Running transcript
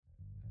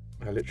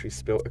I literally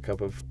spilt a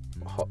cup of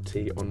hot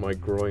tea on my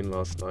groin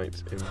last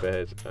night in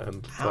bed,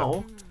 and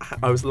How?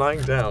 I was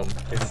lying down in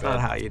That's bed,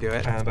 not how you do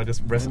it. and I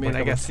just rested my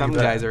cup I guess of tea some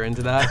there. guys are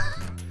into that.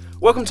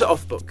 Welcome to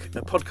Off Book,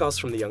 a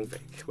podcast from the Young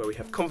Vic, where we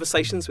have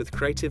conversations with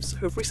creatives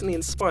who have recently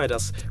inspired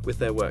us with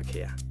their work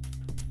here.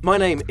 My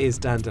name is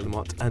Dan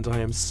Delamotte, and I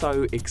am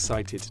so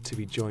excited to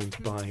be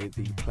joined by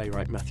the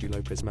playwright Matthew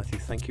Lopez. Matthew,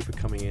 thank you for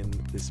coming in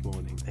this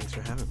morning. Thanks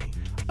for having me.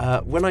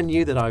 When I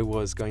knew that I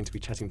was going to be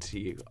chatting to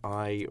you,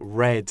 I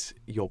read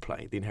your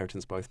play, The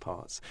Inheritance Both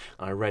Parts.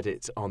 I read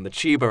it on the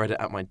tube, I read it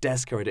at my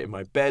desk, I read it in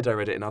my bed, I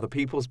read it in other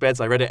people's beds,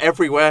 I read it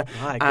everywhere,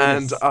 My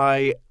and goodness.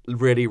 I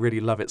really, really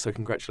love it. So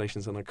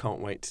congratulations, and I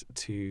can't wait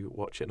to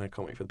watch it, and I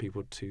can't wait for the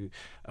people to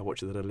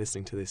watch it that are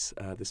listening to this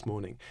this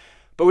morning.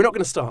 But we're not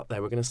going to start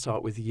there. We're going to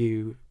start with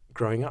you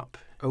growing up,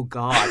 Oh,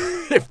 God.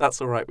 if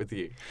that's all right with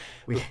you.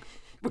 We-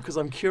 Because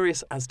I'm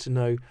curious as to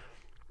know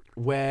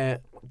where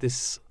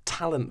this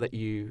talent that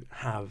you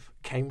have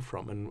came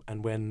from,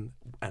 and when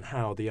and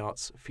how the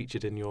arts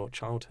featured in your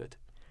childhood.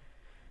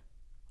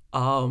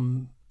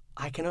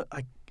 I can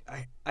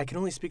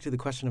only speak to the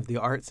question of the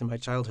arts in my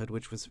childhood,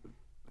 which was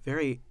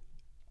very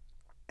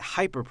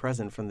hyper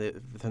present from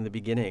the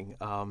beginning.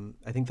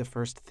 I think the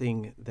first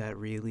thing that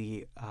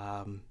really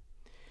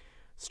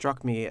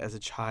struck me as a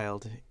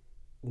child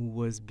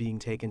was being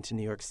taken to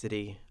New York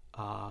City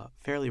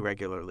fairly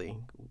regularly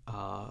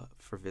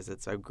for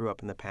visits. I grew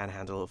up in the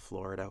Panhandle of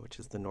Florida, which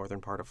is the northern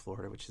part of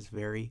Florida, which is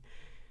very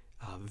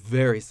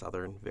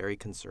southern, very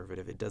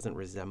conservative. It doesn't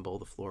resemble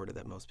the Florida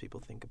that most people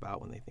think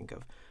about when they think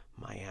of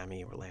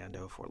Miami,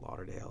 Orlando, Fort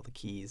Lauderdale, the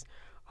Keys.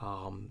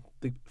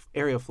 The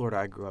area of Florida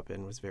I grew up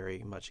in was very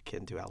much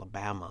akin to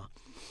Alabama,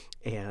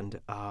 and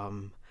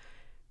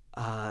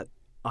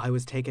I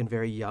was taken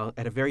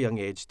at a very young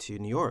age to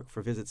New York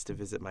for visits to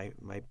visit my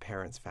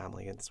parents'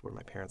 family. It's where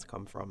my parents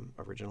come from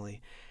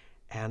originally.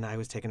 And I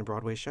was taken to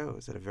Broadway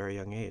shows at a very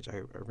young age.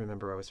 I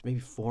remember I was maybe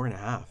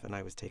 4.5, and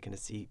I was taken to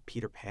see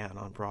Peter Pan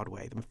on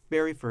Broadway. The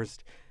very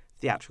first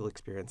theatrical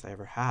experience I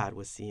ever had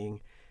was seeing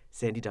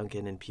Sandy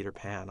Duncan and Peter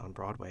Pan on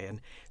Broadway.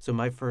 And so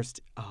my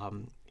first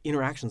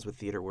interactions with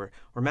theater were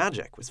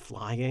magic. Was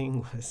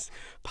flying, was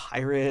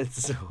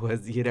pirates,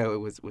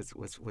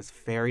 was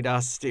fairy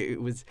dust.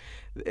 It was,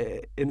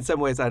 in some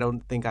ways, I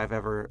don't think I've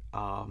ever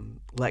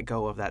let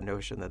go of that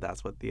notion that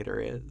that's what theater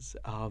is.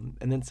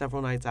 And then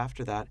several nights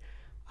after that,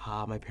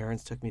 my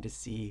parents took me to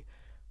see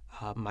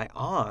my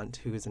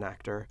aunt, who is an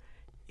actor,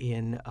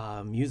 in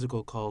a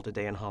musical called A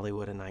Day in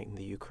Hollywood, A Night in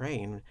the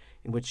Ukraine,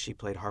 in which she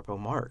played Harpo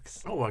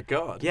Marx. Oh my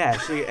God! Yeah,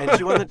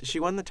 she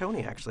won the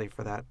Tony actually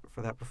for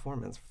that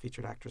performance,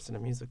 featured actress in a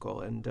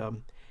musical, and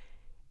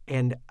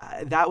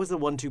that was the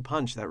 1-2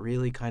 punch that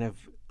really kind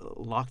of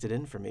locked it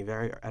in for me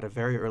at a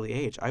very early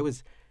age.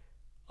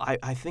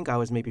 I think I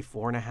was maybe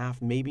 4.5,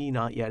 maybe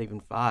not yet even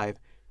 5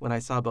 when I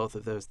saw both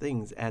of those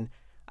things, and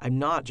I'm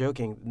not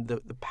joking.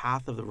 The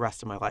path of the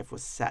rest of my life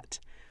was set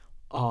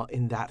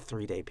in that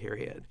 3-day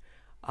period.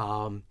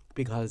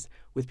 Because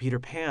with Peter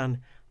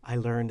Pan, I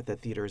learned that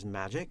theater is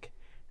magic,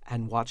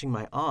 and watching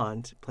my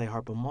aunt play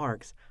Harpo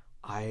Marx,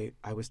 I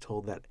was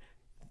told that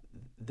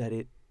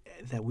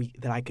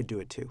I could do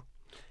it too.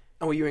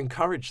 And were you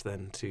encouraged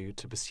then to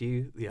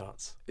pursue the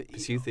arts,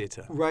 pursue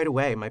theatre? Right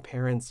away, my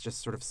parents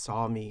just sort of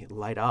saw me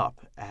light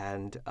up,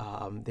 and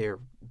they're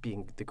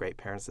being the great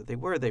parents that they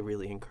were. They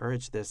really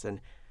encouraged this, and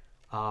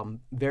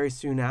very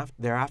soon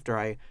thereafter,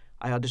 I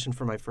auditioned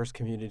for my first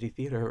community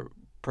theater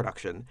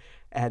production,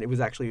 and it was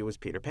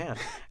Peter Pan,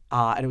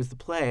 and it was the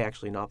play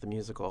actually, not the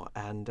musical,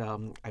 and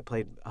I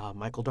played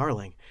Michael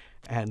Darling,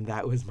 and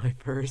that was my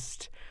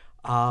first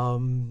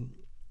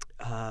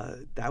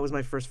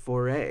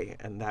foray,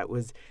 and that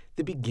was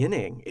the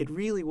beginning. It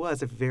really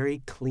was a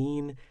very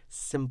clean,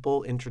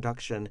 simple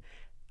introduction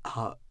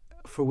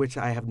for which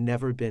I have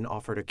never been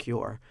offered a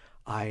cure.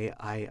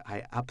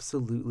 I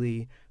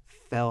absolutely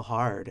fell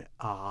hard,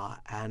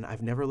 and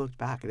I've never looked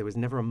back. There was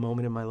never a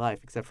moment in my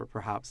life, except for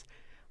perhaps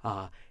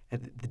at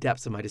the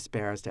depths of my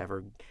despair as to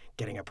ever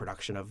getting a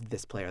production of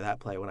this play or that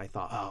play, when I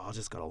thought, oh, I'll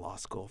just go to law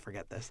school,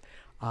 forget this.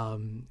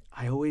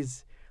 I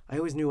always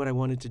knew what I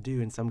wanted to do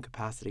in some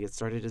capacity. It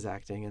started as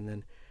acting, and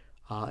then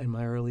in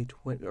my early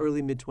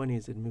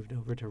mid-20s, it moved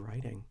over to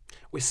writing.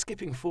 We're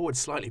skipping forward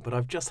slightly, but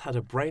I've just had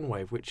a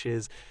brainwave, which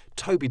is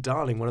Toby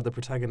Darling, one of the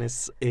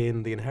protagonists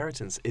in The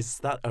Inheritance. Is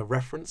that a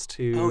reference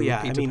to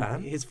Peter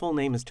Pan? His full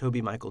name is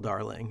Toby Michael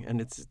Darling, and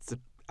it's an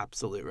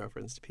absolute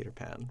reference to Peter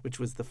Pan, which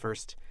was the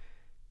first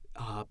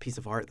piece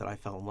of art that I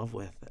fell in love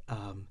with.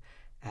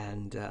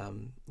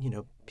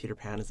 Peter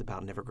Pan is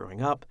about never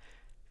growing up.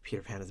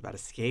 Peter Pan is about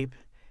escape.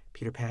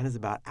 Peter Pan is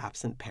about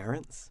absent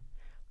parents.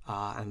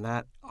 And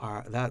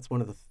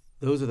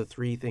those are the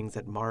three things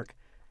that mark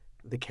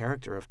the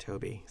character of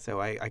Toby. So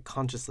I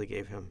consciously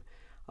gave him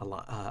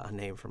a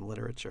name from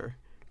literature.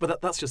 But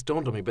that's just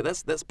dawned on me. But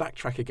let's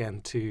backtrack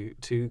again to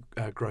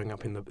growing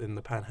up in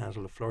the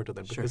Panhandle of Florida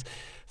then, because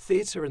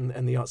theatre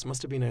and the arts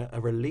must have been a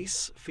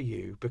release for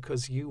you,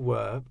 because you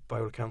were, by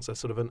all accounts, a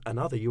sort of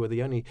another. You were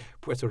the only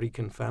Puerto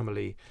Rican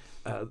family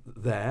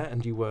there,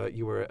 and you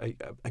were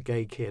a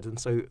gay kid, and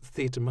so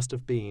theatre must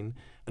have been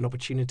an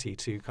opportunity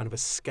to kind of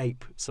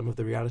escape some of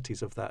the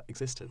realities of that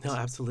existence. No,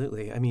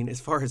 absolutely. I mean,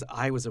 as far as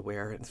I was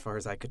aware, and as far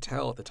as I could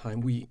tell at the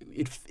time,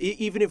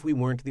 even if we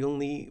weren't the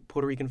only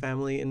Puerto Rican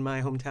family in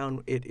my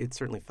hometown, it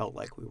certainly felt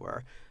like we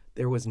were.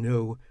 There was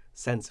no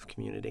sense of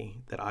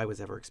community that I was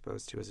ever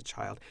exposed to as a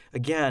child.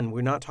 Again,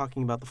 we're not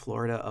talking about the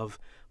Florida of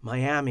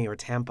Miami or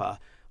Tampa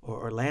or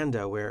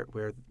Orlando, where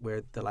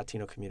the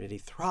Latino community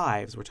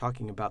thrives. We're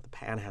talking about the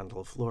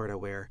panhandle of Florida,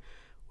 where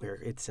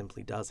it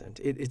simply doesn't.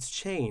 It's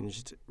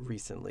changed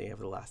recently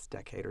over the last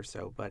decade or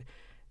so, but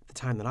at the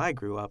time that I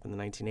grew up in the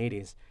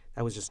 1980s,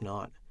 that was just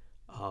not.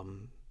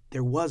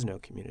 There was no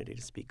community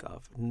to speak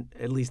of,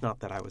 at least not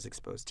that I was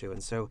exposed to.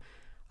 And so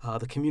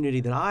the community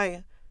that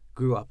I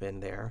grew up in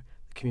there,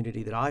 the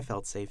community that I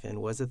felt safe in,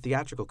 was a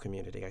theatrical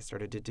community. I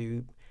started to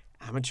do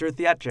amateur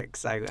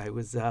theatrics. I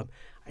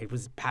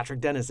was Patrick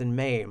Dennis in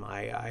Mame.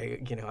 I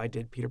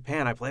did Peter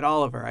Pan. I played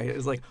Oliver. It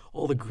was like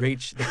all the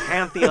great, the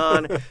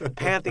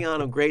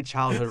pantheon of great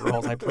childhood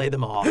roles. I played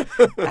them all.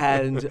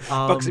 And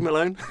Bugsy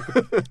Malone.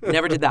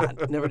 Never did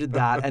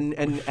that.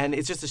 And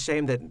it's just a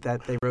shame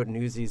that they wrote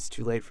Newsies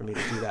too late for me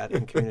to do that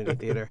in community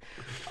theater.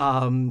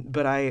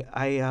 But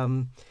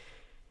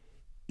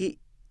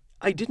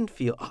I didn't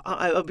feel.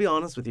 I'll be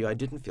honest with you. I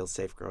didn't feel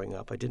safe growing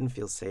up. I didn't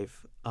feel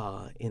safe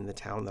in the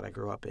town that I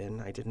grew up in.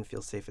 I didn't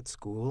feel safe at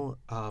school.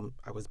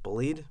 I was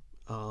bullied.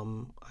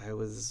 I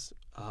was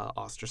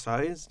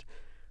ostracized.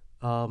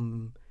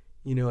 There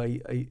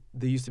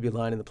used to be a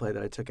line in the play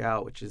that I took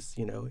out, which is,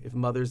 if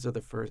mothers are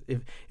the first,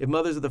 if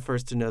mothers are the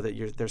first to know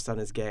that their son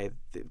is gay,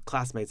 the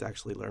classmates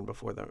actually learn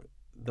before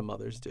the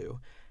mothers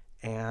do,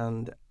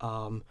 and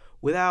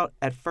without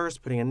at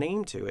first putting a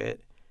name to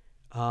it,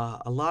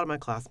 a lot of my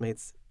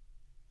classmates,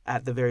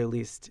 at the very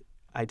least,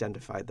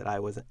 identified that I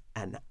was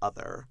an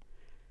other.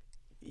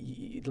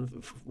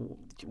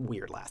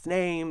 Weird last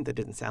name that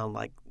didn't sound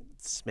like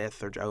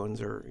Smith or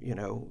Jones or,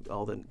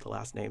 all the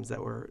last names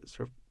that were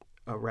sort of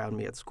around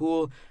me at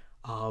school.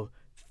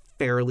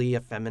 Fairly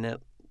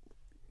effeminate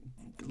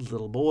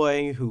little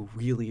boy who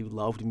really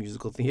loved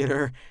musical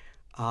theater.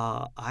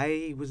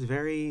 I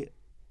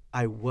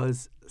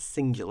was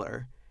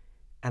singular,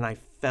 and I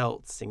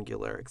felt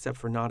singular, except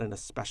for not in a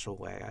special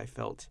way. I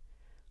felt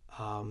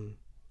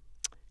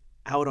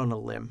out on a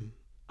limb.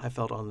 I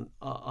felt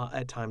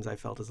at times I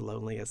felt as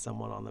lonely as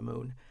someone on the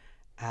moon.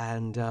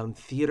 And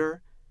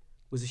theater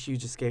was a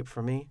huge escape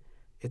for me.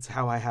 It's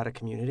how I had a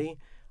community.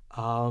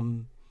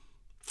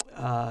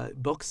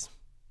 Books,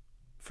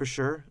 for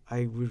sure.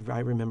 I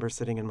remember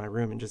sitting in my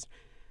room and just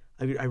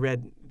I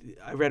read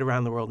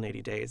Around the World in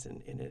 80 Days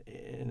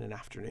in an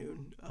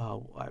afternoon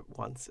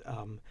once.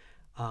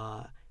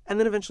 And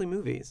then eventually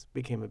movies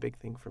became a big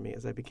thing for me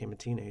as I became a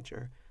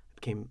teenager. I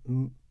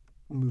became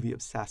movie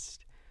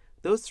obsessed.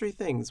 Those three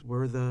things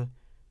were the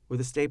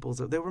staples.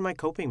 They were my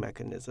coping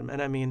mechanism.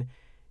 And I mean,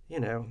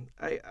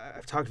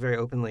 I've talked very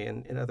openly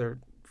in other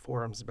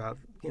forums about,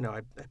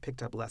 I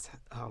picked up less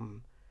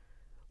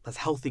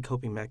healthy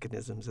coping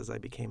mechanisms as I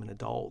became an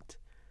adult.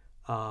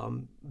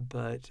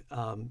 But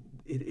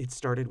it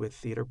started with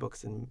theater,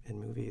 books, and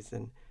movies,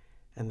 and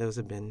those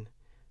have been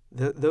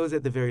those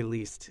at the very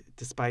least,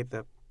 despite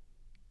the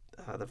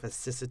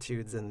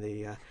vicissitudes and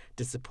the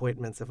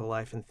disappointments of a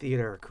life in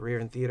theater, a career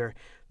in theater.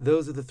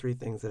 Those are the three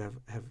things that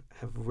have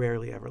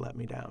rarely ever let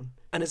me down.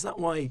 And is that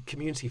why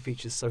community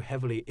features so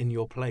heavily in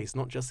your plays,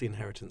 not just The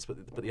Inheritance, but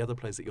the other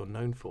plays that you're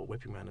known for,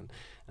 Whipping Man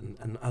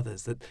and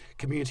others, that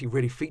community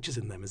really features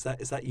in them? Is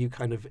that you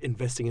kind of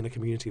investing in a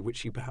community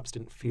which you perhaps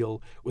didn't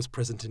feel was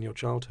present in your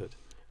childhood?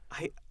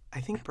 I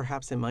think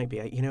perhaps it might be.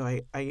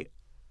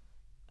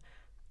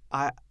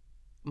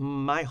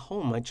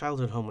 My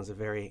childhood home was a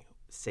very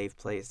safe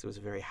place. It was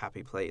a very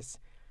happy place.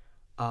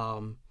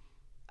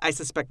 I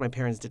suspect my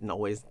parents didn't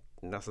always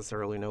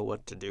necessarily know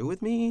what to do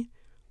with me,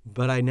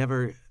 but I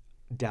never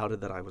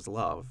doubted that I was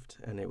loved,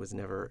 and it was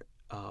never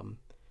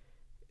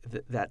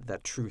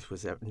that truth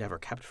was never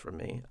kept from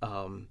me.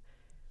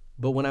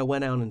 But when I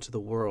went out into the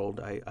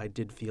world, I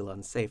did feel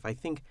unsafe. I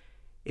think,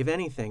 if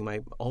anything,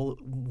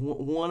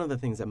 one of the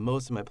things that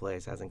most of my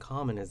plays has in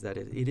common is that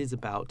it is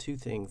about two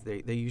things.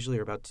 They usually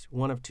are about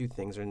one of two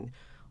things, and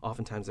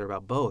oftentimes they're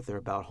about both. They're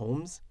about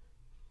homes,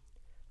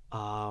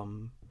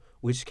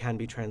 which can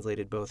be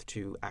translated both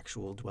to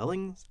actual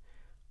dwellings,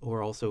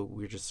 or also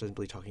we're just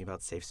simply talking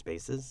about safe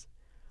spaces,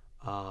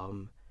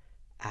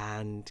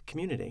 and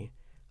community.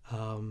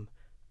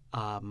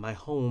 My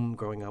home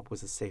growing up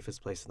was the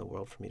safest place in the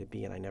world for me to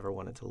be, and I never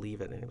wanted to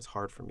leave it, and it was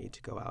hard for me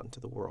to go out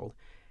into the world.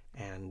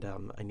 And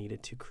I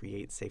needed to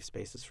create safe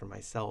spaces for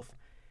myself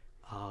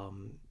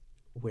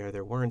where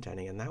there weren't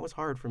any. And that was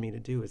hard for me to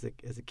do as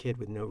a kid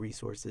with no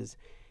resources,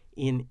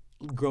 in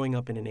growing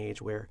up in an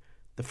age where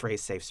the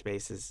phrase safe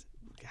spaces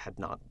had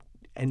not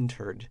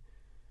entered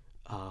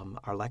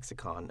our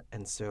lexicon.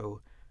 And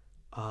so,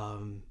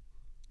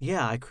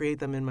 I create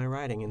them in my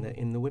writing.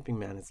 In the Whipping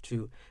Man, it's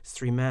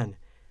three men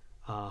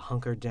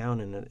hunkered down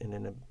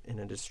in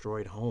a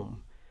destroyed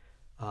home.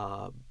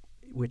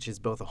 which is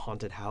both a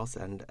haunted house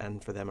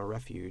and for them a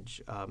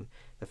refuge.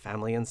 The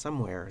family in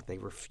Somewhere, they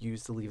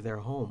refuse to leave their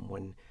home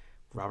when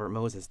Robert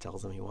Moses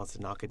tells them he wants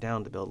to knock it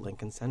down to build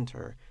Lincoln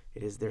Center.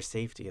 It is their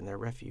safety and their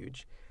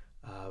refuge.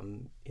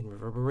 In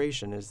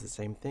Reverberation is the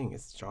same thing.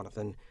 It's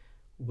Jonathan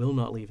will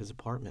not leave his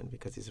apartment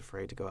because he's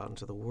afraid to go out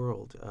into the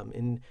world.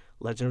 In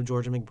Legend of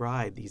Georgia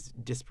McBride, these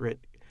disparate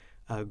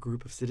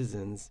group of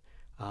citizens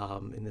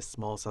in this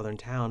small southern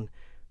town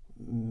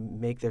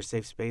make their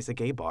safe space a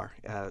gay bar.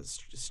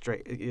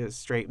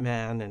 Straight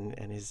man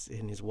and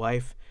his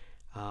wife,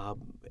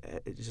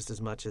 just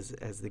as much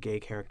as the gay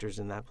characters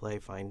in that play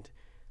find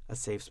a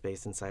safe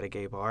space inside a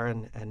gay bar.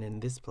 And in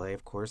this play,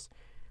 of course,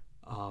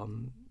 a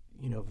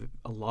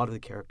lot of the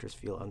characters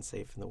feel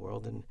unsafe in the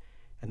world,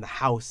 and the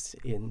house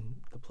in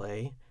the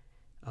play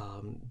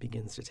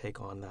begins to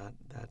take on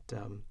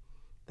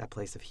that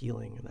place of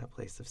healing and that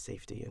place of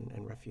safety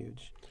and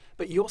refuge.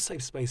 But your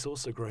safe space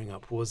also growing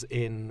up was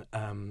in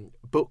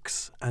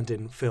books and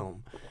in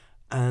film.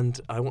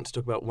 And I want to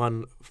talk about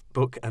one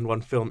book and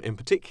one film in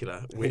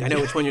particular. I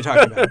know which one you're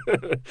talking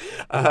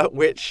about.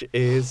 Which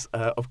is,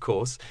 of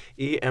course,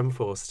 E.M.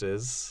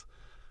 Forster's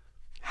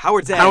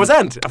Howard's End. Howard's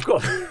End, of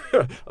course.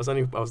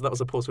 That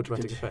was a pause for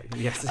dramatic effect.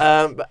 Yes.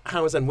 But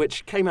Howard's End,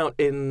 which came out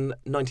in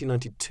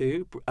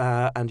 1992,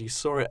 and you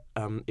saw it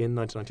in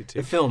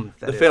 1992. The film.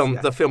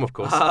 The film, of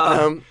course.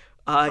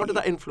 How did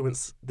that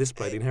influence this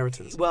play, The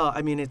Inheritance? Well,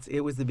 I mean,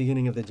 it was the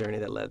beginning of the journey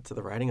that led to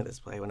the writing of this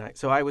play.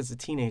 I was a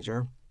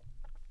teenager.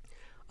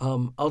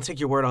 I'll take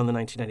your word on the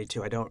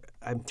 1992.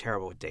 I'm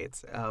terrible with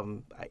dates.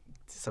 I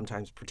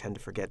sometimes pretend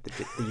to forget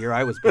the year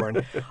I was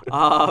born.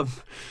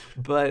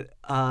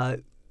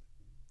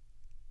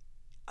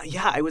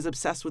 Yeah, I was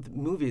obsessed with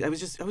movies. I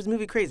was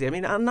movie crazy. I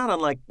mean, I'm not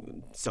unlike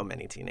so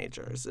many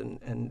teenagers,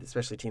 and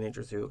especially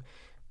teenagers who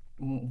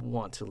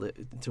want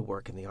to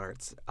work in the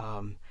arts.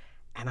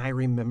 And I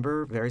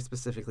remember very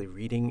specifically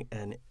reading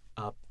an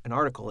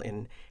article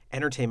in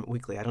Entertainment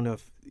Weekly. I don't know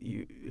if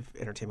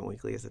Entertainment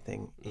Weekly is a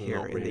thing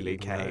here in the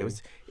UK. No.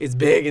 It's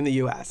big in the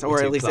US, or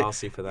You're at least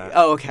classy for that.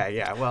 Oh, okay,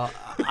 yeah. Well,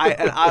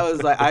 I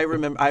was like, I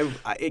remember,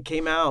 it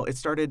came out. It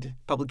started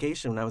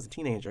publication when I was a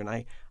teenager, and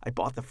I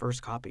bought the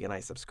first copy and I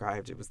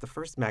subscribed. It was the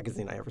first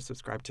magazine I ever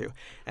subscribed to,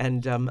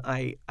 and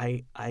I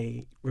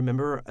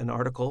remember an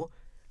article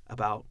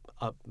about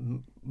a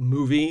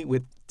movie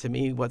with, to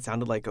me, what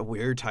sounded like a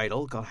weird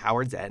title called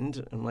Howard's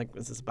End. I'm like,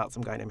 is this about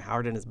some guy named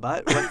Howard and his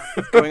butt?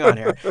 What's going on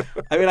here?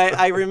 I mean,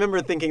 I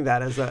remember thinking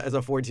that as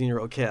a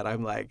 14-year-old kid.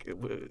 I'm like,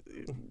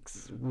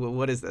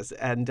 what is this?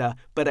 And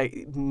but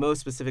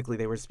most specifically,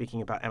 they were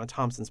speaking about Emma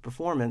Thompson's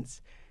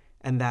performance,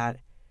 and that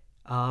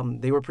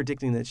they were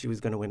predicting that she was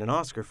going to win an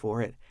Oscar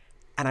for it.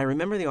 And I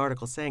remember the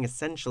article saying,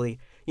 essentially,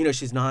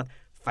 she's not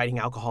fighting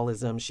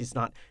alcoholism. She's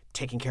not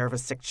taking care of a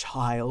sick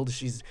child.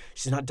 She's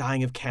not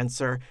dying of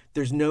cancer.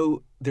 There's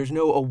no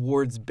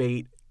awards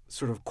bait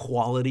sort of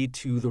quality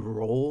to the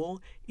role.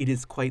 It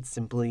is quite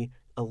simply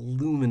a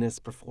luminous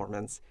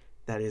performance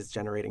that is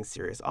generating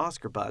serious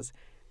Oscar buzz.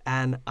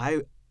 And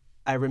I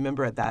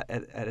remember as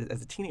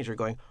a teenager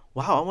going,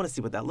 wow, I want to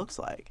see what that looks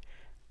like.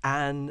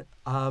 And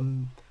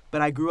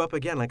but I grew up,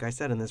 again, like I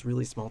said, in this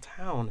really small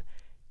town,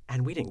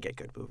 and we didn't get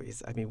good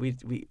movies. I mean,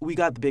 we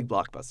got the big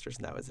blockbusters,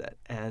 and that was it.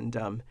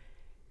 And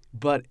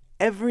but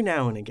every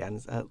now and again,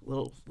 a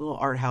little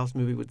art house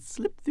movie would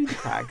slip through the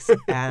cracks,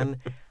 and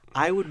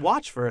I would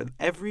watch for it.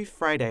 Every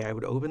Friday, I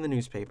would open the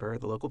newspaper,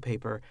 the local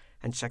paper,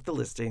 and check the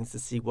listings to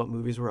see what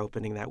movies were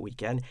opening that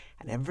weekend.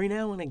 And every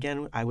now and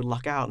again, I would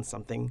luck out and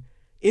something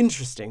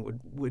interesting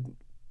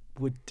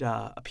would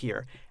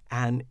appear.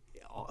 And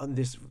on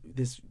this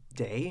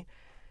day,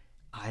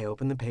 I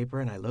opened the paper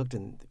and I looked,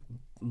 and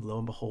lo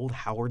and behold,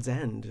 Howard's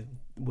End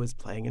was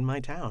playing in my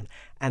town.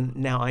 And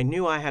now I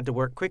knew I had to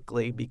work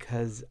quickly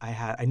because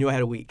I knew I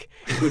had a week.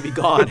 It would be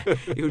gone.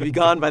 It would be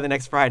gone by the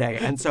next Friday.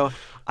 And so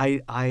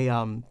I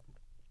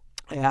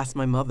asked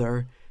my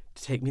mother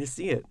to take me to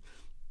see it.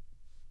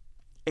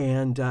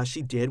 And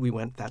she did. We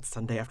went that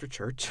Sunday after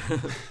church.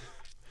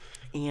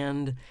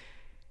 And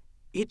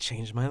it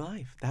changed my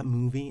life. That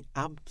movie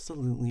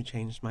absolutely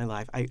changed my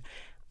life.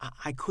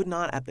 I could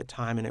not at the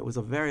time, and it was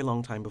a very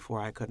long time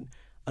before I could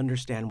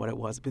understand what it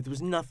was, but there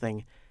was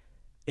nothing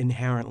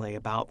inherently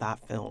about that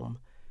film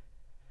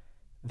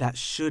that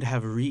should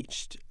have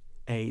reached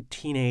a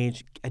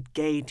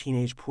gay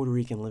teenage Puerto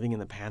Rican living in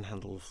the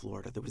panhandle of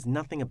Florida. There was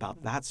nothing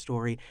about that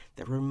story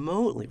that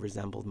remotely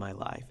resembled my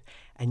life.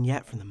 And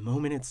yet, from the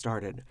moment it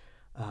started,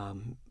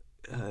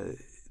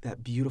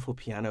 that beautiful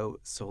piano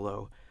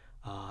solo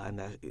and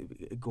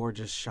that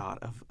gorgeous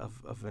shot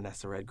of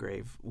Vanessa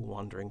Redgrave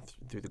wandering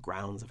through the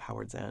grounds of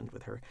Howard's End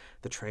with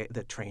the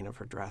train of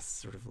her dress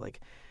sort of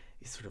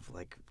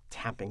like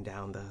tamping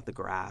down the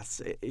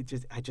grass.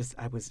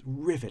 I was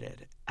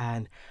riveted,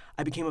 and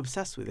I became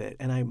obsessed with it.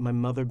 And my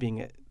mother,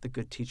 being the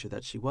good teacher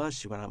that she was,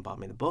 she went out and bought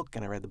me the book,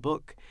 and I read the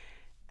book,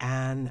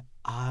 and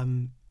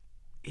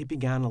it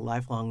began a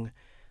lifelong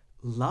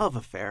love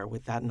affair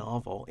with that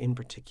novel in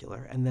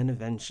particular, and then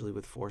eventually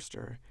with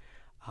Forster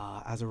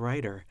as a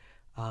writer.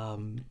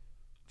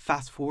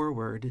 Fast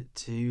forward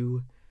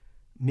to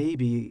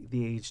maybe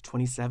the age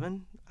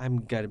 27.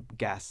 I'm gonna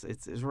guess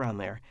it's around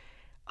there.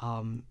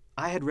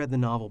 I had read the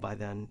novel by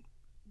then,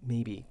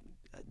 maybe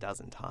a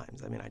dozen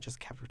times. I mean, I just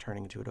kept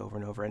returning to it over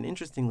and over. And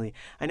interestingly,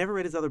 I never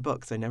read his other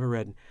books. I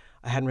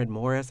hadn't read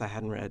Morris. I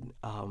hadn't read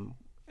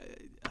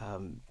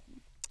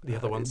The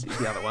other ones.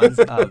 The other ones.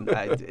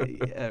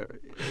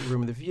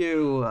 Room with a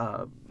View,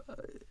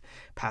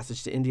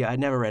 Passage to India. I'd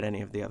never read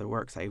any of the other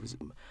works. I was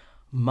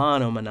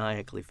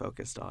monomaniacally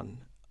focused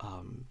on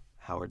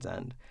Howard's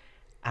End.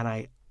 And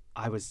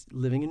I was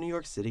living in New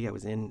York City. I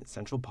was in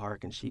Central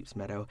Park and Sheep's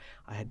Meadow.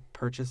 I had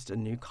purchased a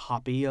new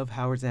copy of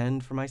Howard's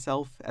End for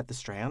myself at the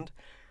Strand.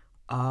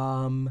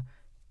 And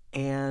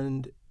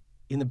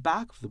in the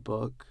back of the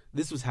book,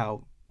 this was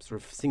how sort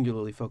of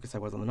singularly focused I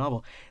was on the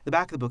novel. In the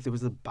back of the book, there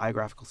was a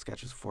biographical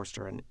sketch of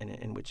Forster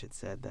in which it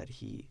said that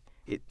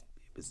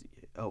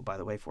by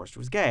the way, Forster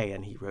was gay,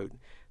 and he wrote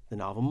the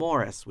novel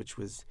Morris, which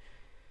was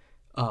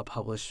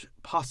published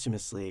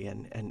posthumously.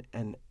 And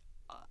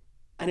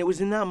it was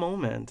in that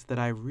moment that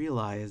I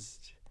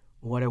realized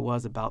what it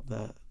was about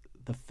the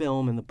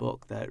film and the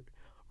book that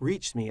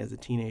reached me as a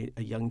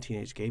young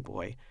teenage gay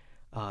boy,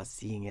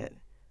 seeing it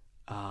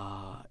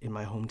in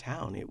my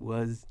hometown. It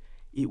was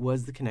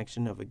the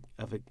connection of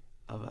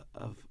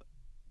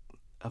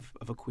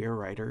a queer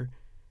writer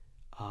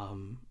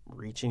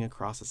reaching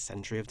across a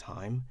century of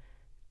time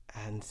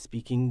and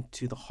speaking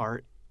to the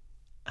heart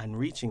and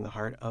reaching the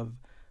heart of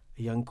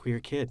a young queer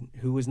kid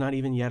who was not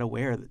even yet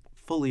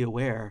fully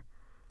aware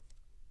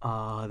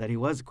that he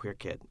was a queer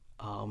kid.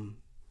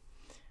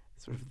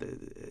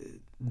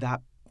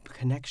 That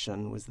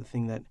connection was the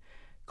thing that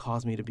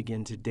caused me to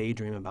begin to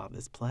daydream about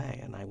this play,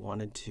 and I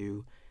wanted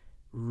to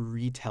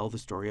retell the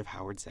story of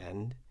Howard's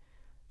End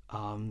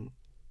from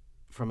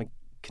a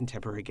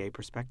contemporary gay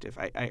perspective.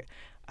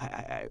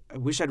 I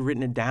wish I'd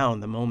written it down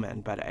the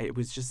moment, but it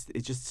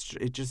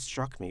just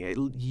struck me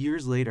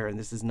years later. And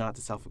this is not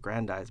to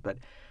self-aggrandize, but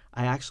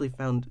I actually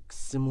found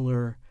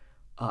similar.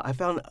 I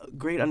found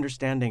great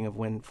understanding of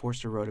when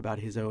Forster wrote about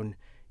his own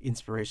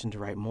inspiration to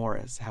write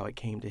Morris, how it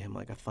came to him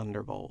like a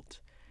thunderbolt.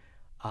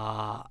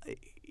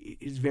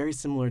 It's very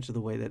similar to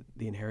the way that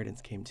The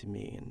Inheritance came to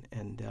me,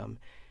 and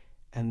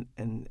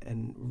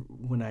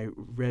when I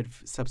read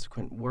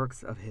subsequent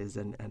works of his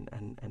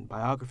and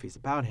biographies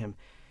about him,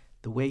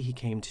 the way he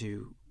came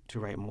to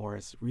write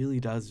Morris really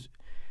does.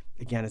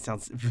 Again, it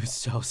sounds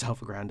so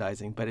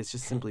self-aggrandizing, but it's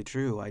just simply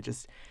true.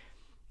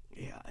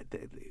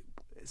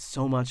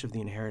 So much of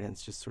The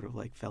Inheritance just sort of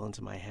like fell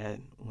into my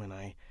head when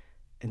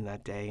in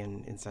that day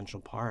in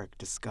Central Park,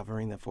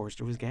 discovering that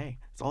Forster was gay.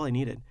 That's all I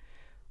needed.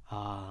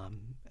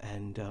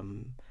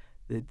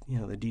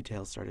 The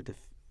details started to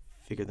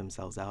figure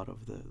themselves out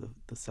over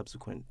the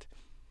subsequent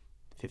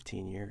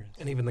 15 years.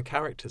 And even the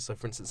characters. So,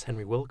 for instance,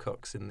 Henry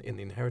Wilcox in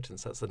The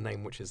Inheritance, that's the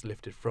name which is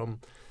lifted from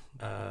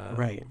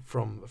Ian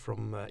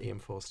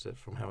Forster,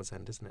 from Howard's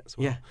End, isn't it? As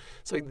well? Yeah.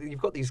 So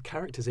you've got these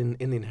characters in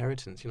The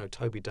Inheritance,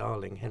 Toby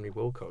Darling, Henry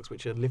Wilcox,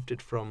 which are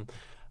lifted from,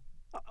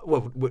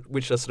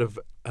 which are sort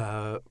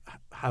of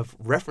have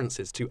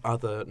references to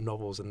other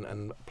novels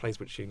and plays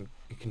which you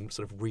can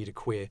sort of read a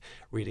queer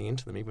reading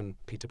into them. Even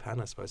Peter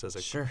Pan, I suppose, has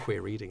a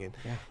queer reading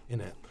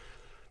in it.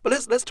 But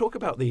let's talk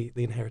about the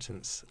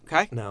Inheritance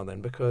now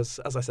then, because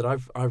as I said,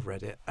 I've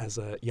read it as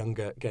a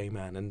younger gay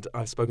man, and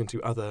I've spoken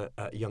to other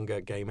younger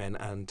gay men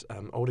and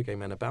older gay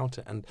men about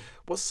it. And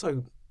what's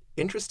so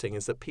interesting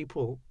is that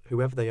people,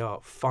 whoever they are,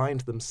 find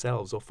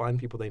themselves or find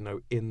people they know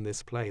in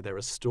this play. There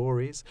are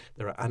stories,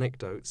 there are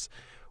anecdotes,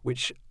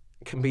 which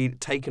can be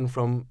taken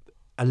from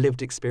a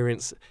lived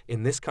experience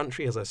in this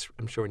country, as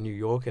I'm sure in New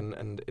York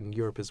and in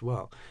Europe as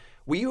well.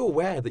 Were you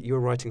aware that you were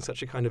writing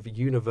such a kind of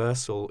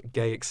universal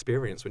gay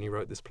experience when you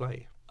wrote this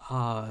play?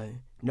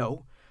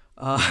 No.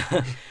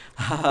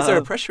 Is there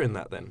a pressure in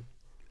that then?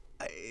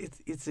 I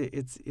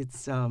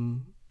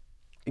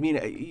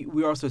mean,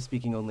 we were also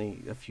speaking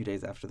only a few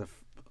days after the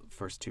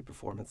first two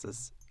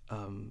performances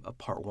of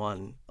Part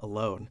 1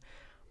 alone,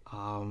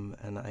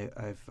 and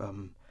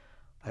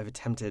I've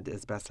attempted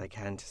as best I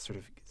can to sort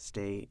of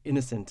stay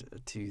innocent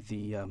to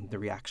the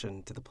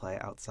reaction to the play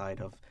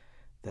outside of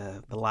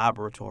the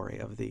laboratory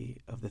of the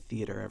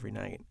theater every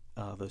night.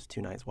 Those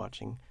 2 nights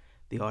watching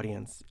the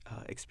audience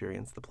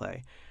experience the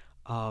play.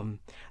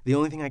 The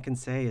only thing I can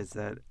say is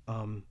that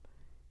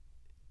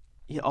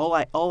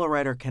all a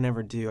writer can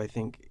ever do, I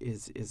think,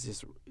 is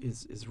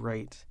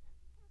write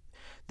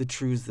the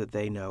truths that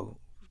they know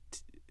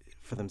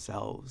for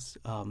themselves.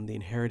 The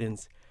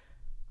Inheritance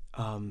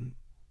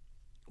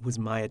was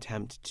my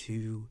attempt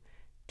to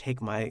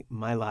take my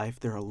life.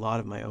 There are a lot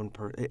of my own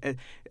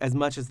as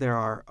much as there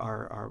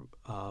are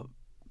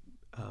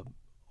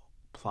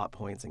plot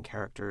points and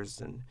characters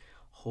and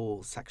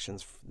whole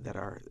sections that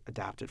are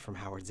adapted from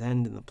Howard's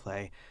End in the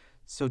play,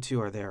 so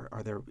too are there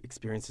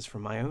experiences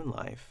from my own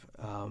life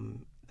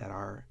that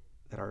are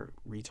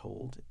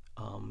retold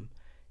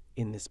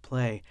in this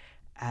play.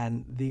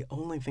 And the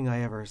only thing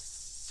I ever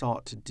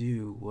sought to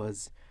do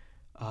was,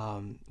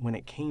 when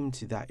it came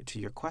to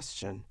your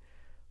question,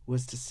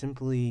 was to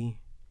simply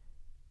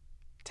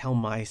tell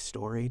my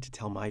story, to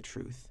tell my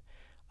truth.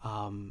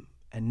 and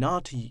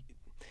not to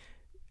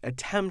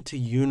attempt to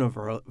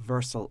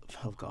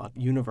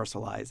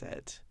universalize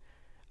it.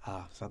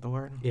 Is that the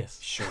word? Yes.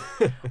 Sure.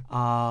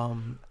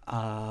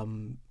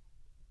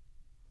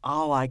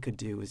 All I could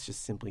do was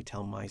just simply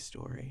tell my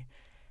story.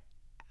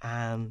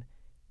 And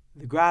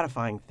the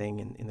gratifying thing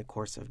in the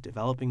course of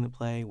developing the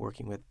play,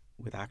 working with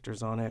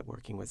actors on it,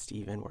 working with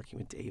Stephen, working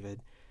with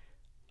David,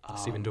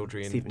 Stephen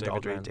Daldry and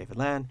David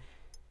Land,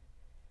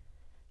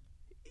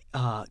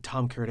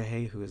 Tom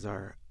Curdahay, who is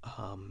our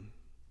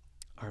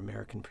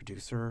American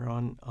producer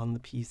on the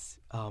piece.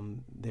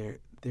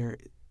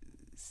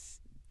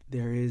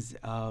 There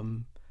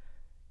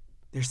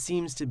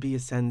seems to be a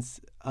sense,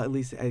 at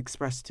least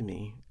expressed to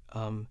me,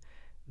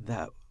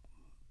 that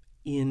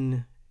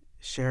in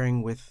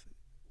sharing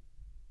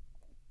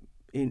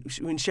in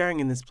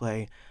this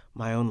play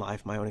my own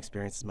life, my own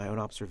experiences, my own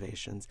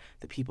observations,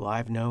 the people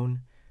I've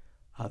known,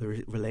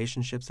 the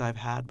relationships I've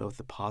had, both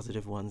the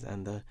positive ones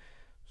and the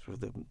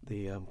sort of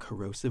the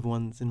corrosive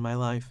ones in my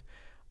life,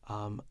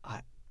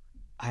 I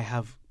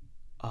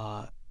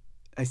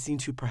seem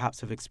to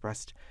perhaps have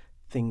expressed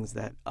things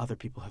that other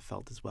people have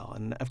felt as well.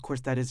 And of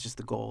course, that is just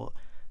the goal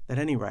that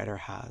any writer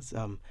has.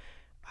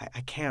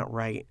 I can't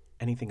write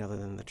anything other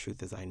than the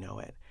truth as I know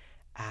it.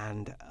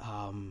 And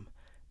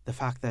the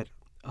fact that,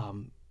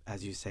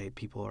 as you say,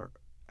 people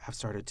have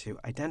started to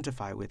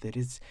identify with it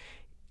is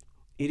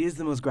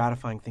the most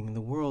gratifying thing in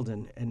the world,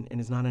 and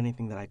is not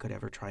anything that I could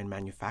ever try and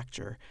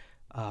manufacture.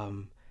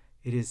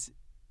 It is.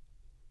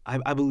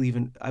 I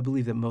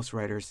believe that most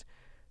writers,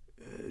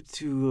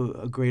 to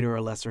a greater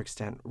or lesser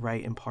extent,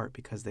 write in part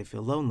because they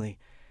feel lonely.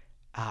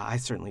 I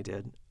certainly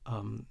did,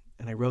 and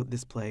I wrote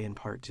this play in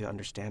part to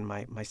understand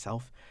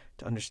myself,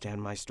 to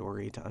understand my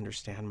story, to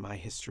understand my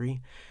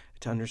history,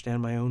 to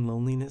understand my own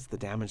loneliness, the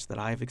damage that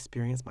I've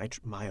experienced,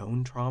 my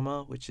own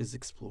trauma, which is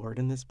explored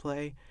in this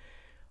play,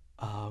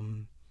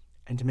 and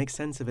to make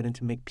sense of it and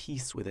to make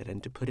peace with it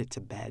and to put it to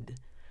bed.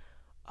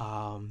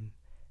 I'm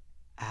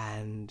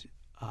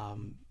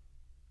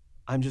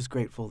just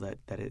grateful that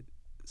it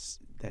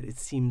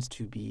seems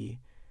to be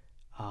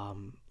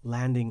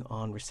landing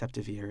on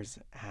receptive ears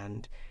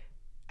and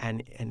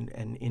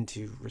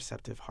into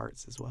receptive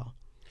hearts as well.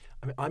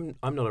 I mean,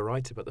 I'm not a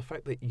writer, but the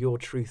fact that your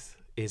truth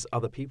is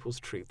other people's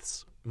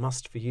truths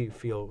must, for you,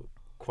 feel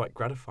quite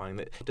gratifying.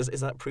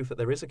 Is that proof that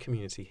there is a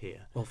community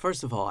here? Well,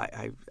 first of all,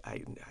 I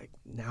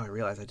now I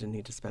realize I didn't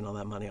need to spend all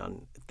that money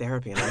on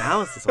therapy and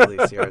analysis all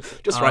these years.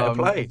 Just write a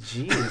play.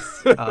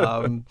 Jeez.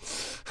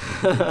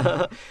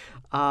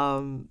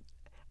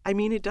 I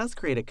mean, it does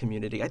create a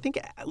community. I think,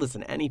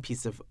 listen, any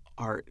piece of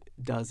art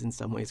does in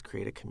some ways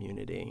create a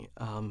community.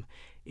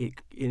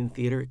 In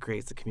theater, it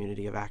creates a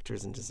community of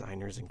actors and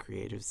designers and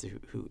creatives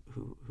who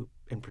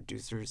and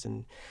producers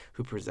and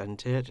who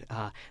present it.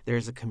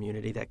 There's a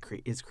community that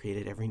is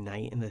created every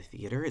night in the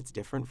theater. It's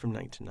different from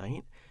night to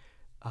night.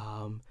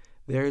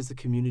 There's a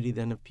community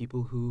then of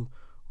people who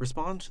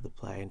respond to the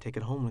play and take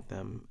it home with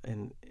them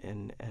and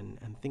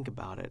think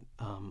about it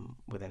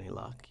with any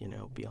luck,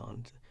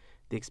 beyond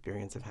the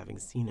experience of having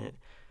seen it.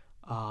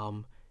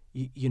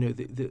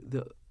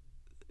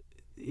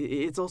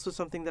 It's also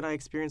something that I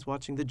experienced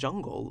watching The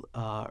Jungle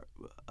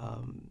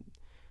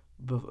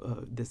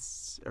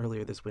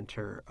earlier this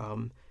winter.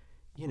 At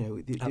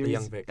the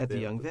Young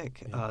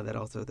Vic.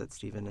 That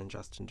Stephen and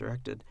Justin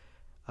directed.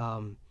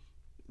 That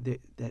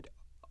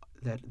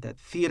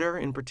theater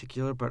in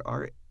particular, but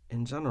art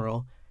in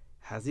general,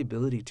 has the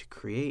ability to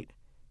create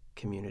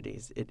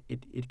communities.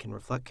 It can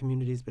reflect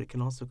communities, but it can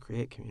also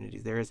create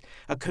communities. There is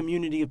a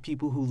community of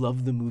people who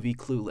love the movie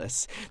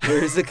Clueless.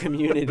 There is a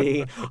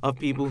community of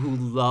people who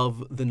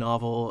love the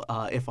novel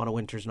If on a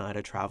Winter's Night,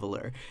 a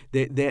Traveler.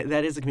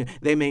 That is a community.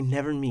 They may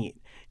never meet.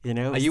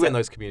 Are you in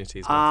those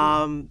communities?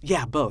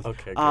 Yeah, both.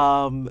 Okay,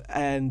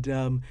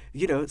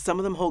 good. Some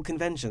of them hold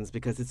conventions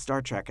because it's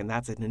Star Trek, and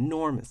that's an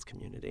enormous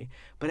community.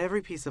 But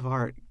every piece of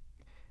art,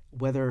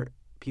 whether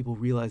people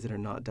realize it or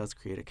not, does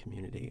create a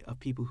community of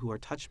people who are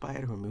touched by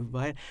it, who are moved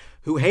by it,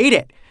 who hate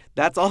it.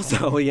 That's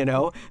also,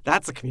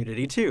 that's a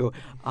community too.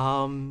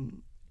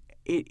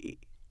 It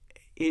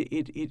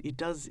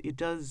does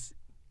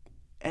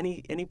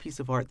any piece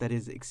of art that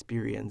is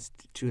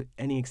experienced to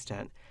any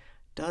extent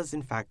does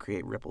in fact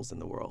create ripples in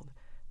the world.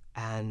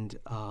 And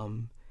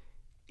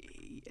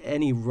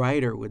any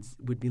writer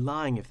would be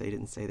lying if they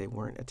didn't say they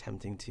weren't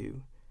attempting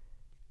to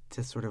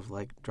sort of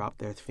like drop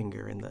their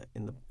finger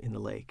in the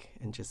lake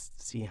and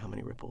just see how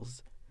many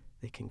ripples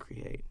they can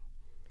create.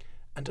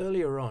 And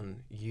earlier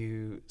on,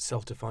 you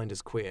self-defined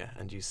as queer,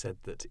 and you said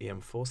that E.M.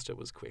 Forster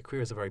was queer.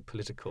 Queer is a very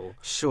political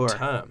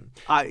term.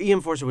 E.M.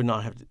 Forster would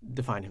not have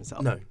defined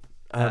himself. No.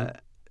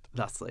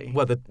 Thusly.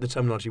 Well, the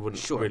terminology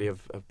wouldn't really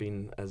have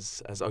been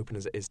as open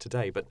as it is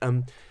today. But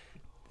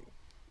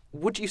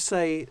would you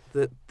say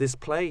that this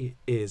play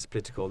is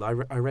political? I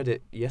read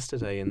it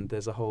yesterday, and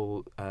there's a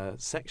whole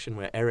section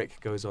where Eric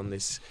goes on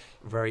this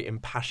very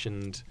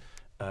impassioned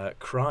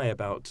cry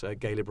about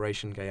gay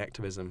liberation, gay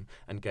activism,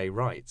 and gay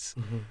rights.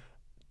 Mm-hmm.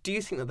 Do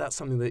you think that that's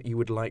something that you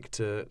would like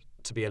to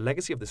to be a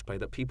legacy of this play,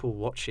 that people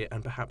watch it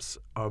and perhaps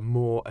are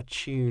more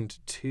attuned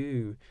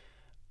to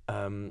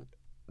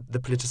the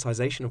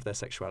politicization of their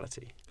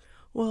sexuality?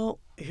 Well,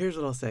 here's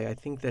what I'll say. I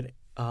think that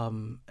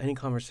any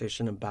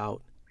conversation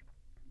about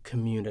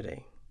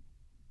community,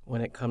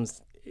 when it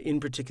comes, in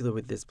particular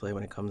with this play,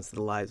 when it comes to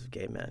the lives of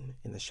gay men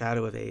in the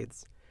shadow of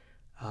AIDS,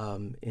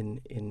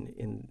 in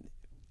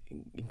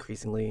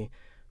increasingly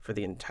for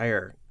the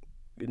entire,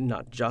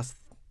 not just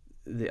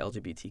the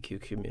LGBTQ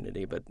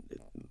community, but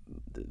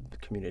the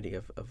community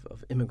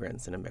of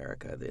immigrants in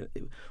America,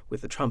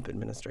 with the Trump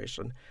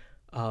administration,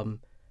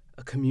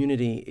 a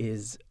community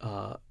is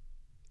a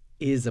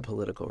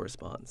political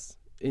response.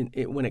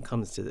 When it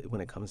comes to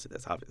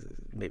this, obviously,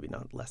 maybe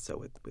not less so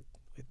with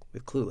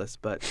Clueless,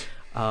 but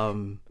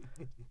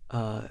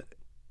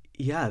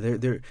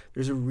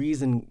there's a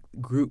reason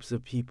groups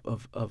of people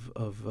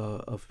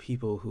of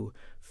people who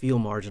feel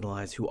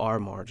marginalized,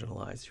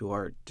 who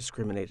are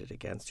discriminated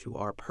against, who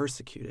are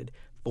persecuted,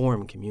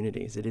 form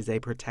communities. It is a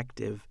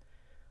protective.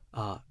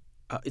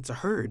 It's a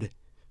herd,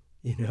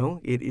 you know.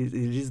 It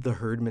is the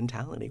herd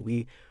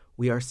mentality.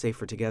 We are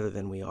safer together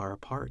than we are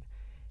apart,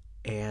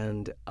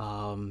 and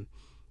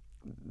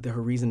there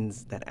are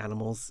reasons that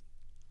animals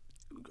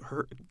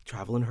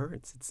travel in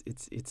herds.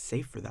 It's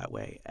safer that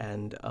way,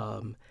 and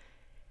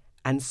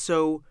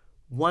so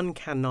one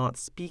cannot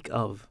speak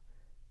of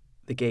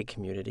the gay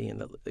community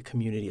and the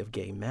community of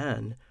gay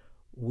men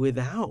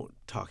without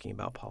talking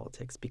about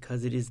politics,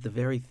 because it is the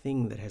very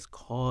thing that has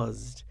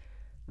caused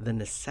the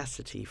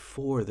necessity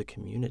for the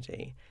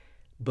community,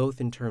 both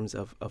in terms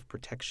of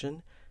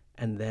protection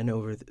and then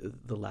over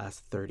the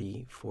last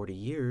 30, 40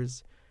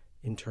 years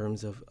in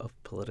terms of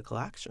political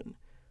action.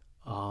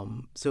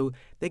 So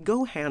they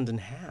go hand in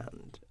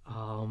hand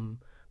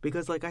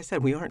because, like I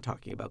said, we aren't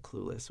talking about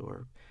Clueless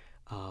or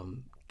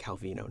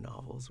Calvino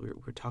novels.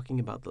 We're talking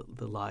about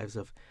the lives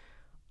of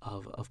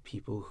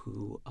people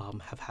who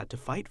have had to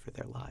fight for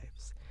their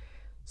lives.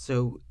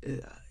 So,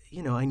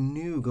 I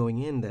knew going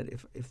in that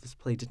if this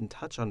play didn't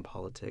touch on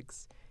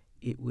politics,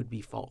 it would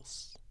be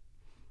false.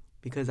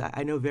 Because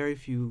I know very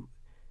few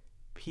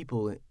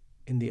people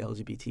in the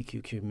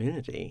LGBTQ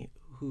community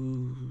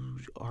who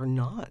are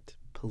not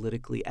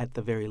politically, at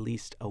the very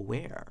least,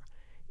 aware,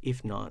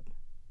 if not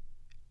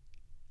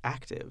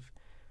active.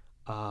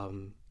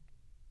 Our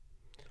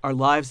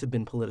lives have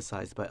been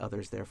politicized by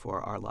others,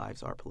 therefore our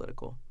lives are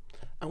political.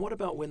 And what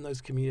about when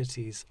those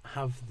communities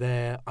have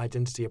their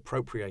identity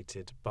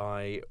appropriated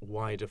by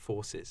wider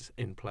forces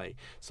in play?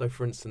 So,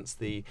 for instance,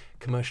 the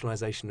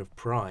commercialization of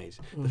pride,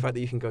 the fact that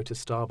you can go to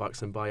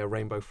Starbucks and buy a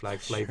rainbow flag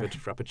flavored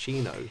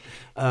Frappuccino.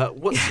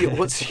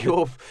 What's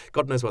your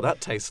God knows what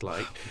that tastes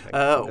like.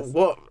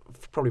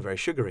 Probably very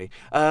sugary.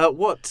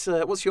 What's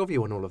your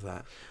view on all of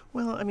that?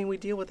 Well, I mean, we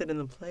deal with it in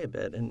the play a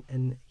bit,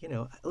 and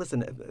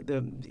listen,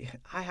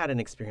 I had an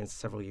experience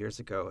several years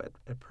ago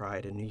at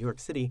Pride in New York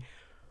City,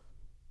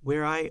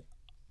 where I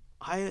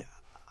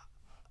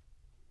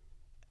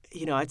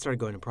started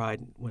going to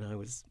Pride when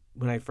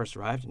I first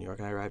arrived in New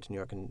York. I arrived in New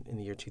York in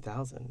the year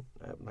 2000.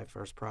 My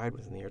first Pride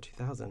was in the year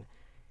 2000,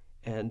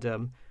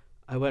 and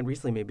I went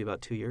recently, maybe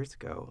about 2 years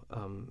ago.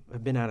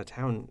 I've been out of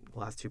town the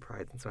last two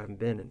Prides, and so I haven't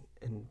been.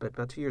 But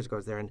about 2 years ago, I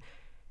was there, and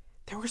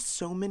there were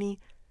so many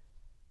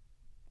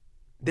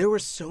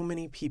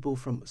people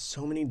from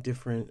so many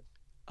different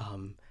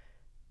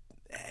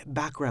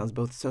backgrounds,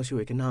 both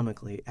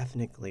socioeconomically,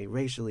 ethnically,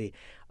 racially,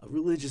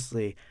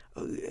 religiously,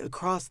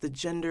 across the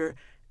gender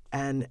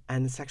and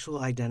sexual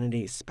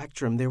identity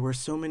spectrum. There were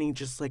so many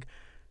just like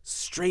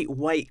straight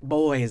white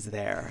boys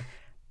there,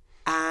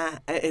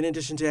 in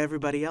addition to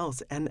everybody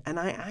else. And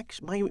I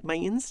actually, my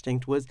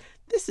instinct was,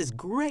 this is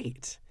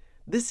great.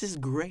 This is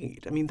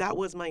great. I mean, that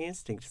was my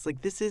instinct. It's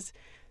like,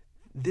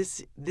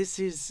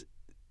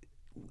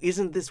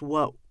 isn't this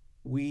what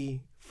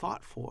we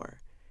fought for?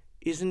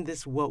 Isn't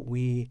this what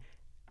we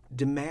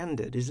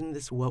demanded? Isn't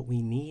this what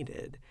we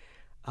needed?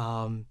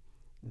 It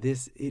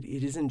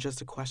isn't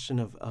just a question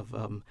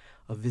of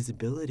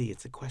visibility.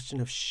 It's a question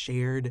of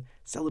shared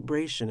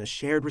celebration, a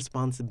shared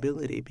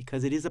responsibility,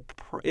 because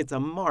it's a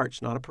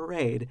march, not a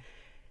parade.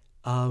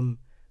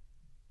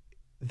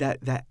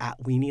 That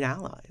we need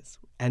allies.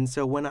 And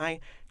so when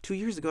 2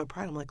 years ago at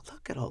Pride, I'm like,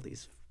 look at all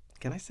these.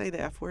 Can I say the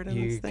F word in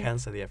this thing? You can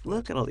say the F word.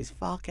 Look at all these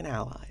fucking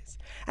allies.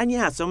 And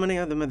yeah, so many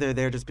of them are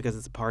there just because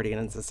it's a party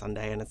and it's a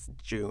Sunday and it's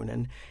June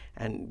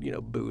and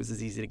booze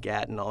is easy to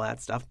get and all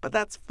that stuff. But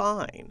that's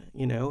fine,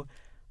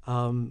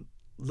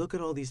 Look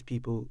at all these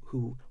people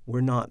who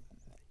were not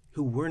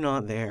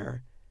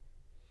there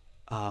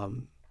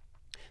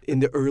in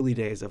the early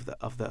days of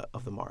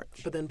the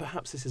march. But then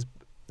perhaps this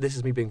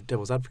is me being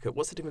devil's advocate.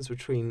 What's the difference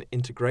between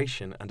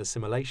integration and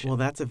assimilation? Well,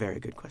 that's a very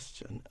good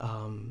question.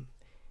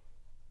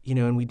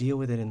 And we deal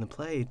with it in the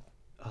play,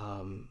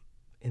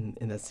 in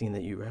that scene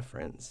that you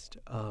referenced.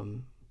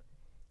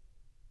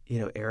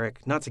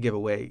 Eric, not to give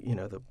away,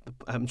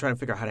 I'm trying to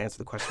figure out how to answer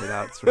the question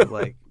without sort of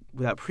like,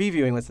 without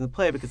previewing what's in the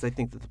play, because I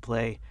think that the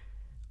play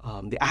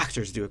The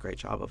actors do a great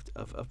job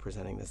of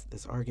presenting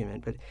this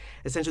argument. But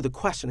essentially, the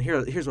question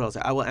here's what I'll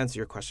say. I will answer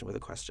your question with a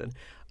question.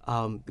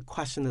 The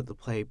question that the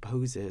play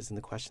poses and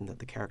the question that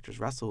the characters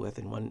wrestle with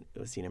in one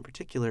scene in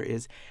particular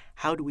is,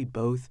 how do we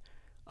both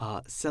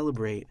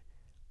celebrate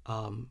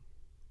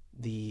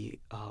the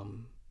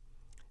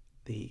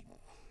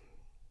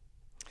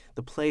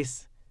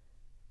place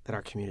that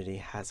our community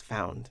has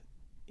found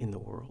in the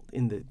world,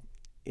 in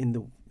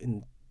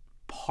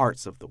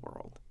parts of the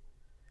world,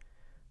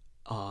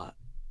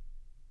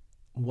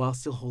 while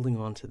still holding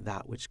on to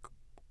that which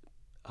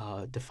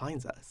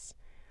defines us.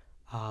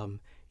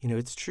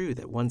 It's true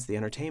that once the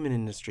entertainment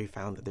industry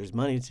found that there's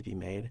money to be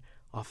made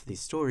off of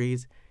these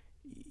stories,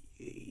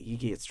 you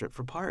get stripped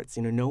for parts.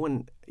 No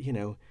one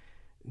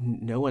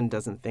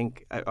doesn't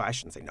think. I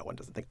shouldn't say no one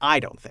doesn't think. I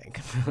don't think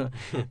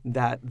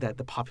that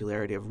the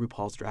popularity of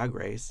RuPaul's Drag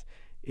Race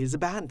is a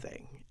bad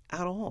thing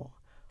at all.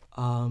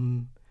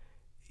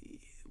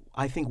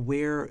 I think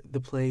where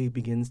the play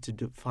begins to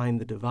define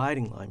the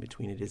dividing line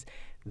between it is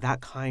that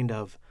kind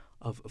of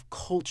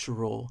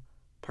cultural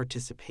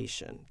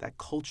participation, that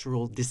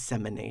cultural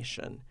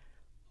dissemination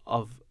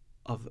of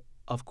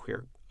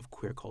queer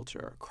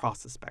culture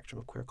across the spectrum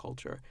of queer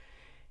culture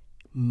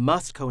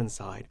must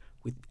coincide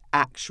with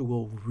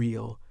actual,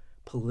 real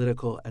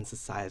political and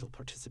societal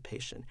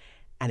participation.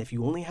 And if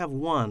you only have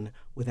one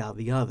without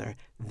the other,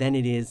 then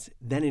it is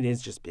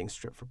just being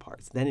stripped for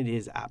parts. Then it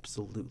is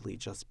absolutely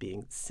just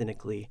being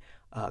cynically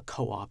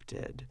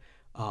co-opted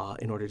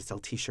in order to sell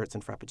T-shirts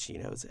and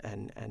frappuccinos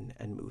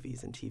and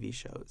movies and TV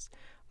shows.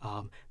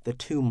 The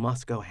two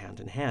must go hand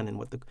in hand. And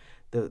what the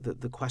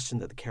question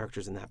that the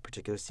characters in that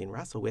particular scene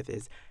wrestle with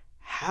is,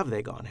 have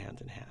they gone hand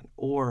in hand,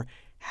 or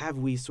have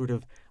we sort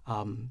of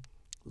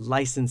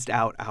licensed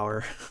out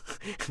our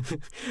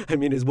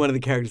as one of the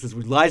characters says,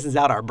 we licensed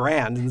out our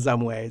brand in some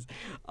ways.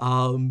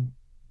 Have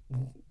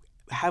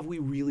we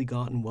really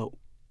gotten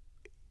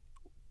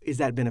is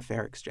that been a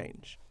fair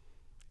exchange?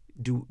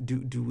 Do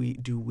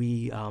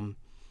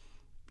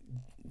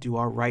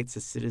our rights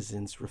as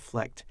citizens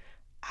reflect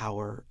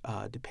our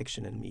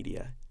depiction in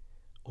media,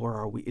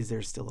 or is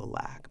there still a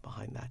lag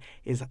behind that?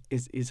 Is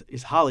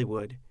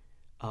Hollywood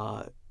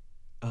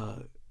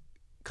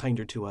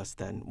kinder to us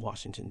than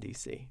Washington,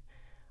 D.C.?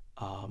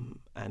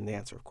 And the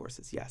answer, of course,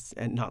 is yes.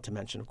 And not to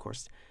mention, of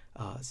course,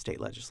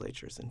 state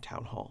legislatures and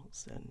town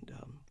halls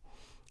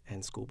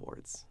and school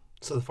boards.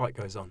 So the fight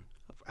goes on.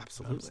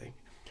 Absolutely.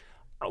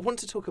 I want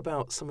to talk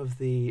about some of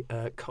the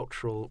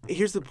cultural...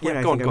 Here's the point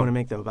I want to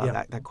make, though,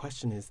 about that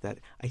question is that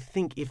I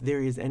think if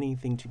there is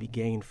anything to be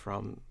gained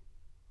from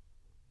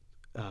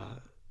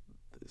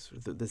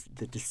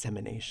the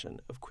dissemination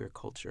of queer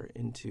culture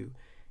into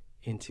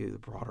the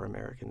broader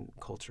American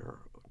culture,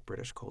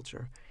 British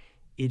culture,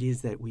 it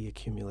is that we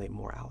accumulate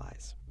more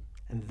allies.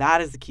 And that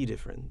is the key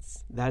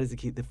difference. That is the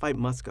key. The fight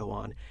must go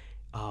on.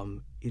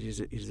 It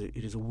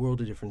is a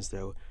world of difference,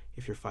 though,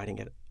 if you're fighting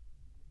it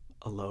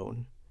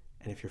alone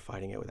and if you're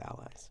fighting it with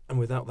allies. And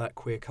without that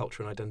queer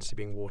culture and identity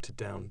being watered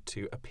down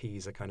to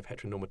appease a kind of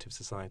heteronormative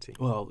society.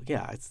 Well,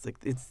 yeah, it's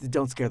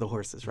don't scare the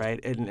horses, right?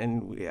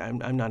 And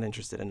I'm not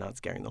interested in not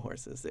scaring the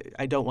horses.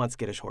 I don't want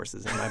skittish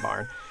horses in my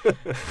barn.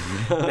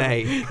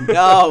 Nay.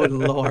 Oh,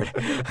 Lord.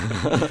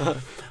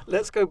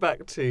 Let's go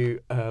back to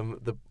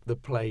the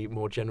play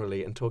more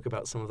generally and talk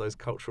about some of those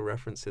cultural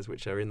references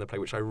which are in the play,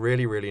 which I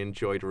really, really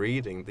enjoyed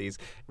reading. These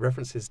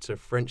references to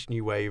French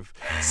New Wave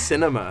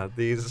cinema,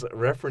 these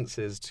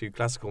references to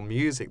classical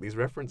music, these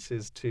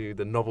references to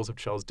the novels of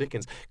Charles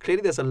Dickens.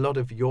 Clearly there's a lot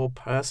of your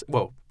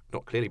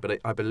not clearly, but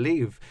I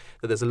believe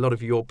that there's a lot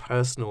of your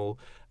personal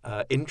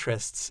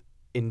interests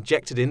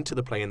injected into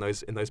the play in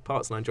those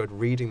parts, and I enjoyed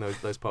reading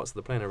those parts of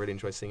the play, and I really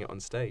enjoyed seeing it on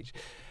stage.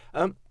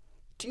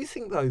 Do you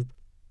think, though,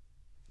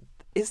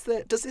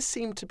 does this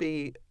seem to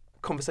be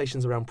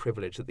conversations around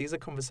privilege, that these are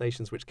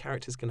conversations which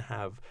characters can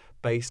have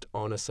based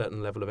on a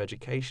certain level of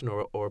education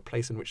or a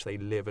place in which they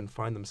live and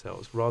find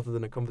themselves, rather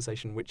than a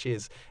conversation which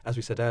is, as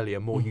we said earlier,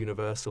 more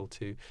universal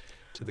to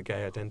the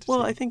gay identity?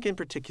 Well, I think in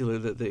particular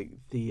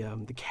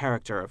the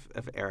character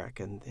of Eric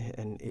and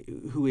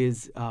who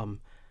is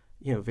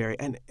very,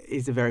 and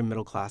is a very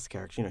middle class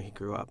character. He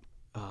grew up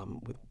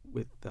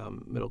with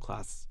middle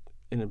class,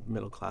 in a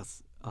middle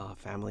class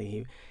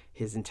family.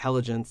 His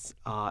intelligence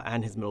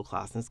and his middle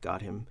classness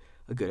got him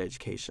a good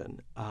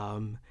education.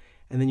 And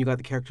then you got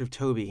the character of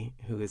Toby,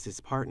 who is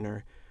his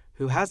partner,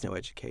 who has no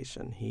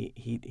education.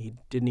 He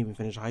didn't even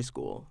finish high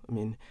school.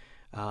 Let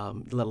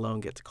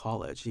alone get to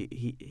college.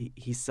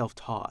 He's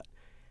self-taught.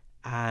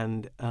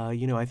 And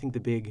I think the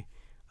big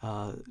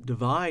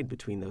divide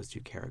between those two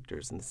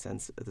characters, in the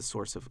sense of the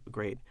source of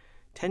great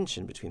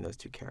tension between those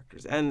two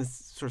characters, and the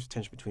source of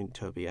tension between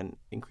Toby and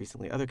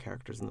increasingly other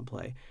characters in the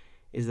play,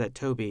 is that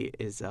Toby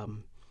is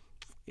an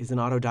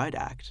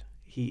autodidact.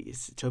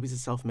 Toby's a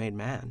self-made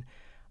man.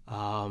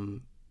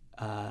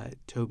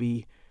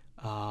 Toby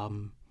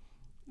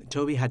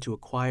had to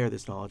acquire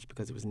this knowledge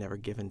because it was never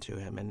given to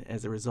him, and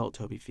as a result,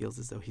 Toby feels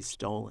as though he's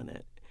stolen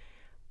it.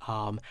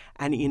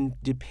 And in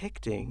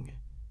depicting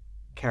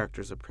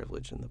characters of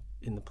privilege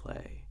in the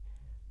play,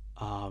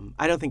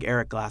 I don't think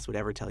Eric Glass would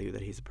ever tell you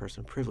that he's a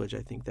person of privilege.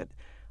 I think that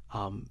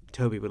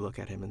Toby would look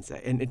at him and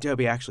say, and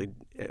Toby actually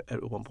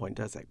at one point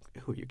does like,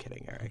 "Who are you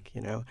kidding, Eric?"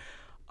 You know.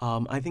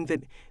 I think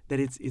that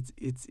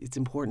it's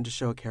important to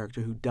show a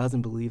character who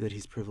doesn't believe that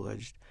he's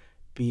privileged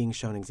being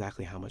shown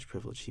exactly how much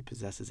privilege he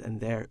possesses, and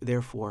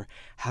therefore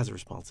has a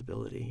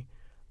responsibility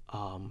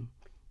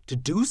to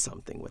do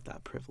something with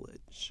that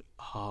privilege.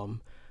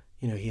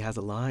 You know, he has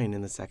a line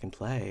in the second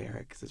play.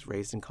 Eric says,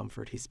 "Raised in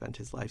comfort, he spent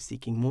his life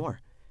seeking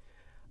more."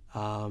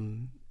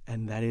 And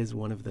that is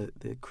one of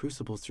the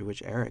crucibles through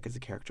which Eric as a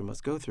character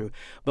must go through.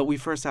 But we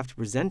first have to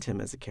present him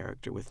as a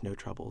character with no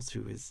troubles,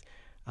 whose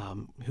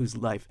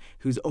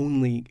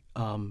only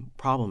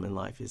problem in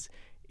life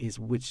is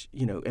which,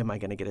 you know, am I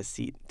going to get a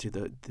seat to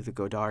the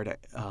Godard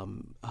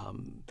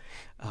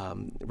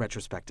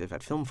retrospective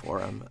at Film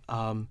Forum?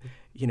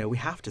 You know, we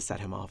have to set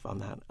him off on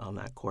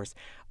that course.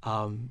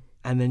 And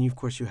then, of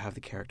course, you have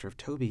the character of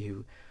Toby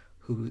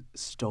who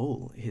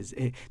stole his.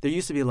 There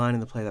used to be a line in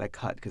the play that I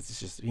cut because it's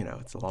just, you know,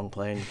 it's a long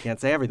play and you can't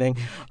say everything.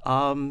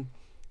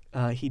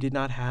 He did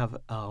not have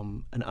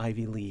an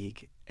Ivy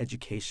League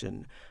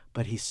education,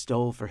 but he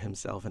stole for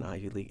himself an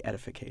Ivy League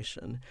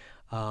edification.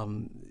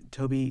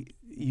 We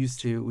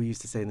used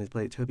to say in the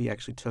play, Toby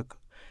actually took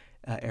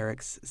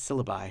Eric's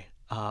syllabi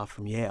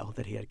from Yale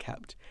that he had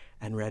kept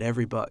and read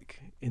every book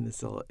in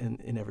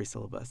every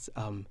syllabus.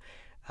 And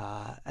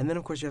then,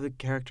 of course, you have the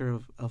character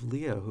of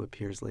Leo, who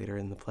appears later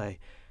in the play,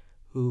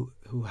 who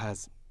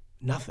has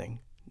nothing,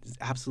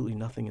 absolutely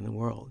nothing in the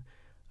world,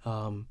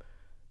 and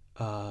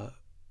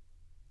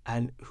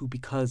who,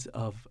 because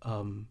of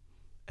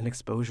an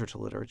exposure to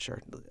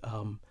literature,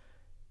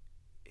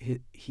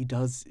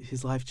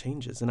 his life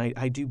changes. And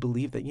I do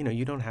believe that, you know,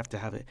 you don't have to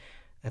have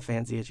a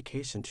fancy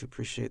education to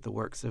appreciate the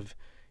works of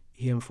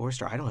E.M.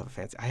 Forster. I don't have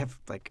I have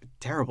like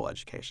terrible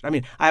education. I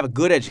mean, I have a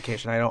good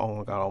education. Oh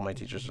my God, all my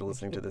teachers are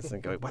listening to this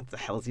and going, what the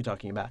hell is he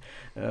talking about?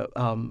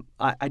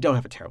 I don't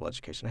have a terrible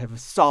education. I have a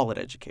solid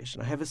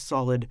education. I have a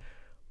solid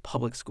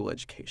public school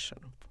education.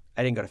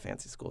 I didn't go to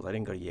fancy schools. I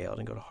didn't go to Yale. I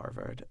didn't go to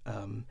Harvard.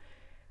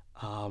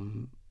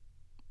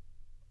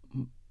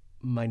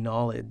 My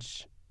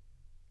knowledge,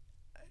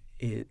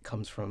 it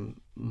comes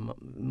from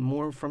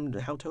more from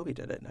how Toby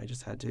did it, and I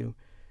just had to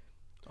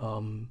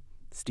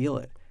steal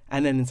it.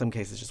 And then in some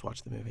cases, just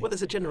watch the movie. Well,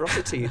 there's a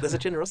generosity. There's a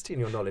generosity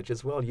in your knowledge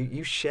as well.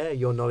 You share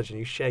your knowledge and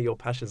you share your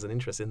passions and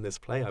interests in this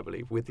play, I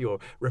believe, with your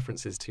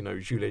references to, you know,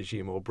 Jules et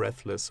Jim or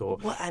Breathless or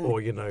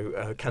you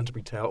know,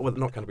 Canterbury Tales. Well,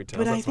 not Canterbury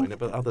Tales, that's not in it,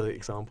 but other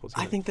examples.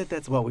 I think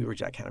that's, well, we were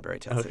Jack Canterbury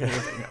Tales.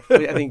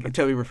 Okay. I think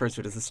Toby refers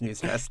to it as a snooze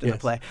fest in the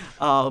play.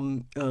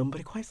 But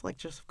he quite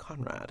liked Joseph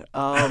Conrad.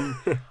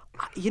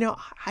 You know,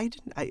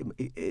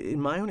 in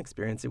my own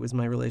experience, it was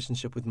my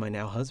relationship with my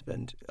now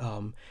husband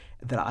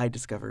that I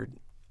discovered.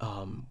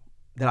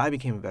 That I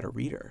became a better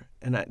reader,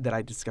 and that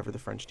I discovered the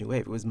French New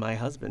Wave. It was my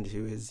husband,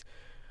 who is,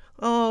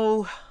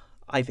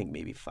 I think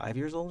maybe 5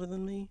 years older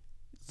than me,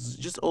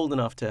 just old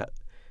enough to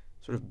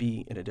sort of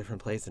be in a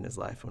different place in his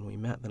life when we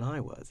met than I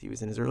was. He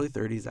was in his early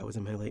 30s. I was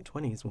in my late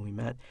 20s when we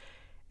met.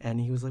 And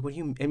he was like,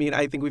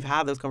 I think we've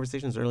had those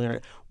conversations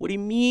earlier. What do you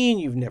mean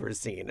you've never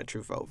seen a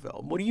Truffaut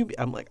film? What do you,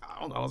 I'm like, I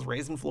don't know, I was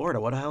raised in Florida.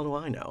 What the hell do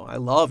I know? I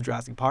love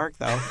Jurassic Park,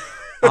 though.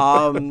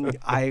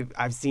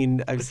 I've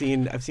seen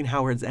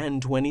Howard's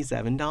End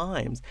 27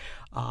 times.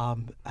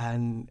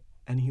 And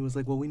he was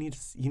like, well, you need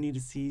to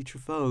see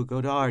Truffaut,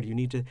 Godard. You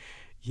need to,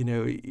 you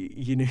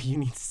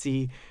need to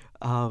see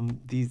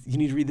you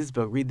need to read this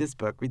book, read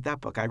that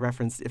book. I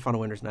referenced If on a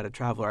Winter's Night a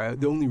Traveler.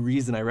 The only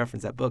reason I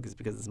reference that book is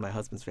because it's my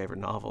husband's favorite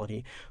novel, and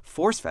he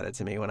force-fed it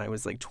to me when I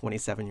was like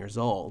 27 years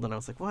old. And I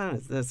was like, what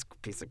is this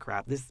piece of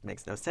crap? This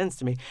makes no sense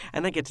to me.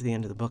 And I get to the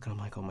end of the book, and I'm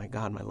like, oh my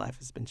God, my life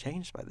has been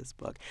changed by this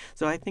book.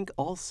 So I think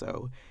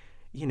also,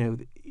 you know,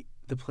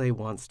 the play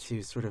wants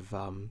to sort of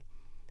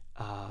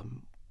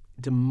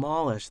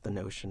demolish the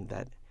notion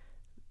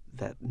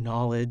that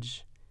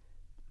knowledge,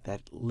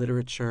 that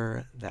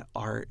literature, that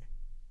art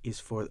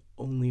is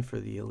only for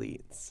the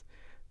elites.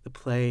 The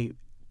play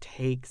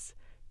takes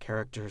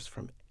characters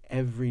from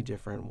every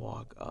different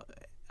walk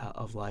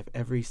of life,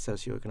 every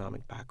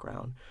socioeconomic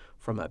background,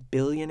 from a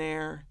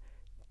billionaire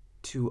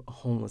to a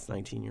homeless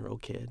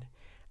 19-year-old kid.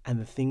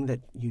 And the thing that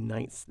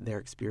unites their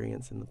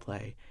experience in the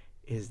play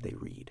is they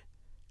read.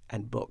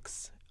 And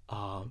books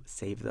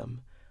save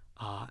them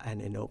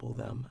and ennoble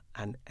them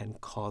and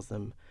cause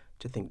them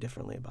to think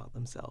differently about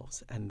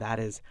themselves. And that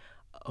is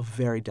a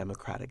very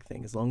democratic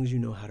thing. As long as you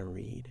know how to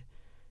read,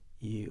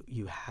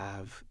 you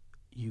have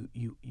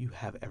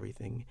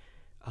everything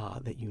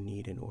that you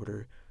need in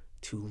order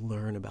to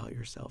learn about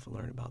yourself and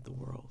learn about the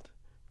world.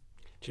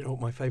 Do you know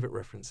what my favourite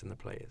reference in the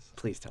play is?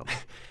 Please tell me.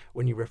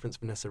 When you reference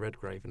Vanessa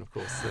Redgrave, and of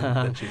course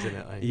then she's in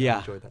it. I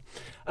enjoyed that.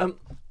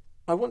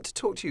 I want to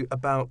talk to you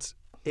about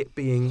it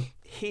being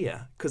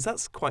here, because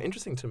that's quite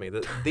interesting to me,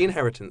 that The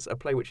Inheritance, a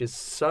play which is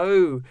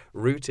so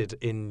rooted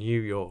in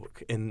New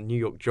York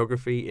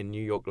geography, in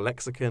New York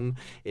lexicon,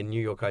 in New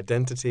York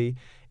identity,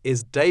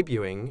 is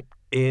debuting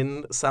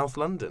in South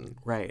London.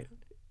 Right.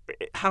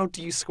 How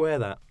do you square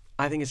that?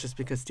 I think it's just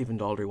because Stephen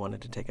Daldry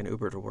wanted to take an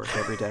Uber to work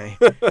every day.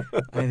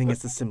 I think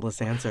it's the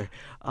simplest answer.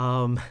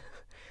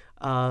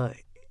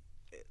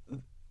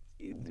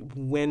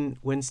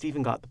 When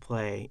Stephen got the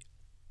play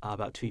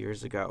about 2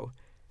 years ago,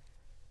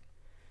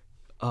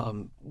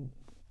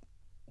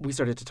 we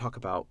started to talk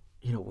about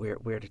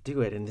where to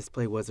do it, and this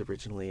play was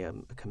originally a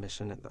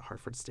commission at the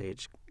Hartford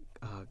Stage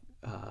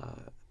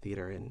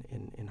Theater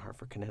in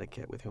Hartford,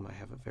 Connecticut, with whom I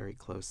have a very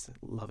close,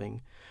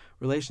 loving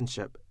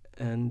relationship.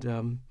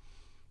 And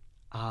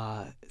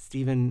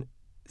Stephen,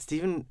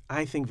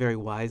 I think, very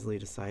wisely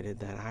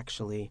decided that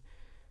actually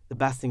the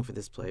best thing for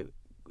this play,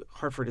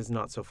 Hartford is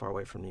not so far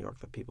away from New York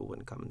that people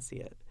wouldn't come and see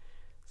it.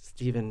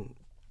 Stephen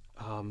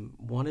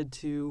wanted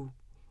to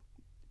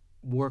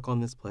work on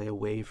this play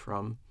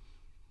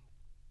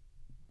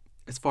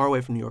as far away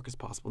from New York as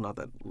possible. Not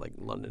that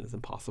London is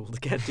impossible to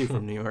get to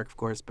from New York, of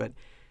course, but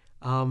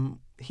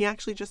he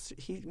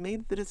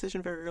made the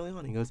decision very early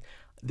on. He goes,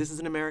 "This is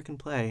an American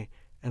play,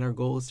 and our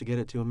goal is to get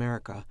it to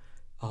America.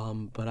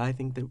 But I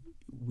think that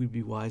we'd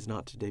be wise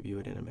not to debut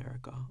it in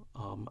America.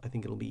 I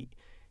think it'll be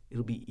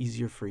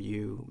easier for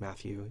you,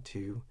 Matthew,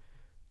 to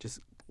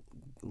just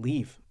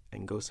leave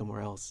and go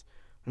somewhere else."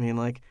 I mean,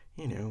 a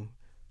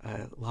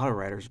lot of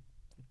writers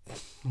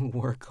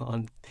work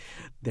on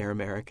their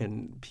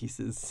American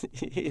pieces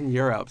in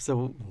Europe,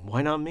 so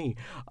why not me?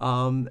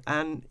 And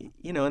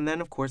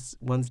then of course,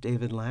 once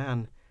David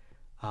Land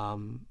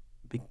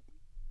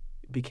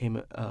became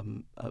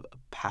a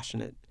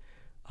passionate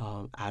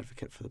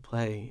advocate for the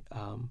play,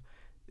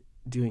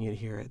 doing it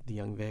here at the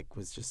Young Vic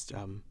was just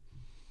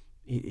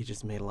it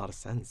just made a lot of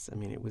sense. I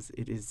mean,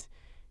 it's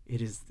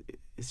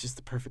just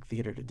the perfect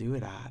theater to do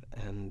it at,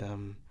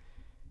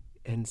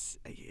 and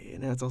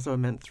it's also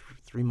meant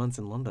 3 months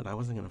in London. I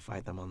wasn't going to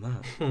fight them on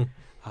that.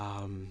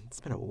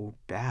 It's been a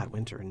bad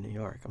winter in New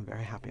York. I'm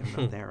very happy I'm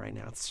not there right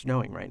now. It's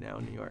snowing right now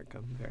in New York.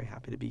 I'm very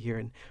happy to be here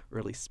in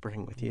early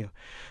spring with you.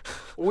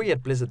 We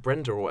had Blizzard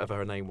Brenda, or whatever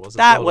her name was.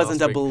 That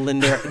wasn't a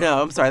Blinder.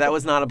 No, I'm sorry. That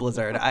was not a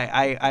blizzard.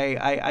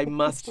 I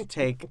must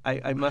take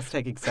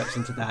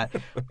exception to that.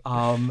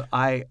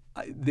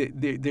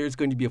 There's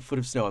going to be a foot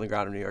of snow on the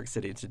ground in New York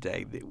City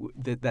today.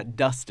 That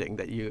dusting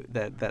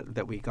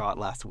that we got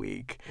last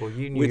week,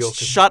 which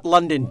shut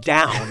London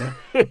down.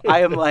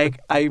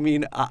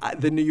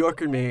 The New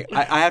Yorker in me.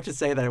 I have to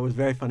say that it was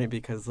very funny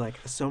because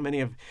so many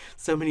in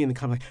the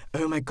comment,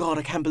 "Oh my God,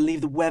 I can't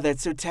believe the weather.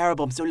 It's so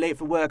terrible. I'm so late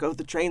for work. Oh,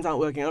 the trains aren't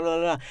working." Blah, blah,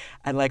 blah.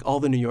 And all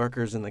the New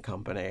Yorkers in the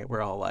company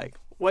were all like,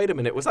 "Wait a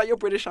minute, was that your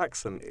British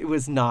accent?" It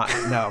was not.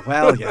 No.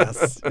 Well,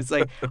 yes. It's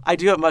I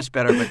do it much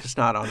better, but just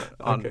not on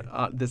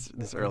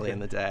this early in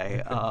the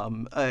day. All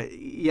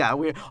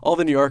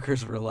the New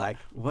Yorkers were like,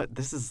 "What?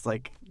 This is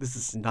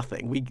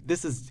nothing. We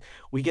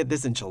get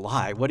this in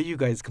July. What are you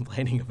guys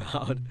complaining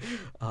about?"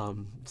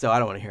 So I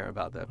don't want to hear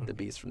about the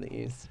beast from the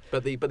east.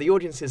 But the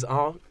audiences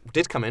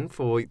did come in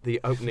for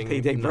the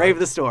opening. They braved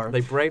the storm.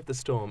 They braved the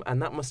storm,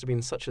 and that must have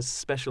been such a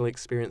special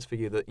experience for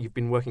you that you've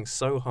been working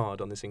so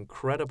hard on this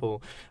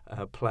incredible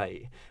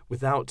play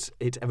without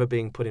it ever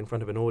being put in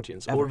front of an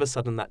audience. Ever. All of a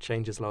sudden that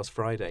changes last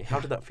Friday. How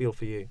did that feel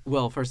for you?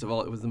 Well, first of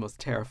all, it was the most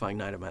terrifying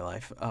night of my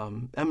life.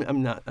 I'm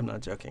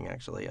not joking,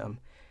 actually.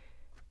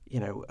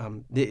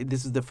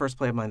 This is the first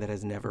play of mine that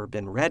has never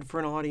been read for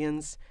an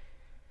audience.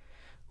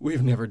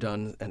 We've never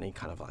done any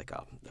kind of a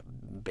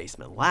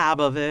basement lab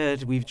of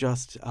it. We've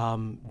just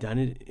done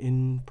it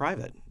in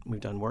private.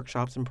 We've done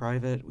workshops in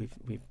private. We've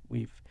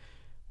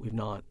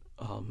not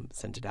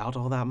sent it out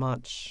all that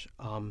much.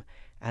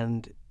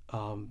 And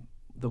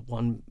the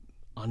one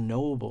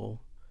unknowable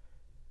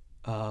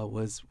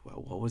was,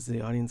 what was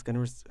the audience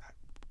going to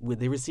would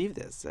they receive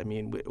this? I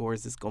mean, or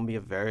is this going to be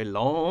a very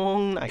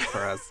long night for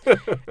us?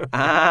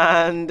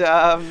 And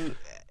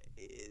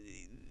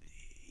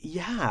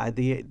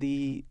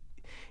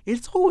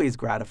it's always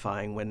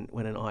gratifying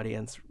when an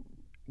audience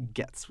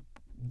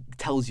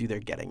tells you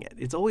they're getting it.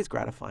 It's always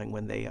gratifying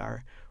when they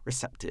are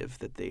receptive,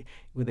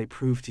 when they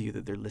prove to you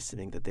that they're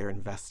listening, that they're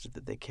invested,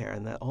 that they care,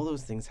 and that all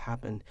those things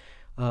happen.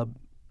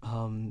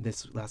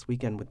 This last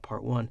weekend with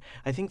part one,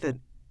 I think that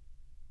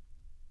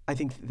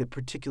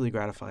particularly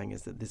gratifying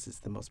is that this is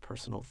the most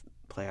personal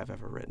play I've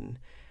ever written.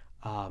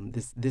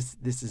 This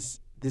is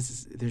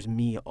there's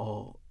me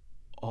all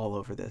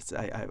over this.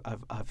 I'm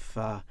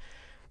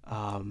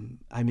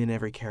in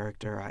every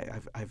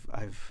character.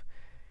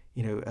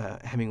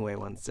 Hemingway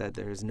once said,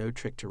 "There is no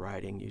trick to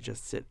writing. You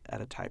just sit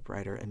at a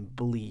typewriter and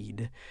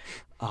bleed."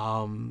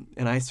 And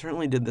I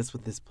certainly did this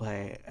with this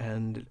play,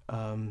 and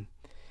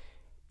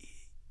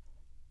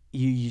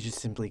you just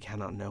simply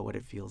cannot know what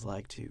it feels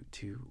like to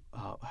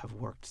have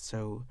worked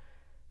so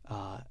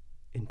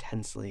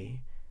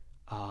intensely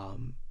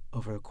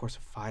over the course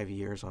of 5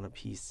 years on a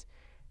piece,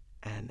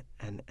 and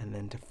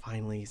then to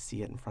finally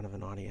see it in front of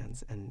an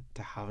audience, and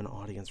to have an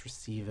audience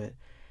receive it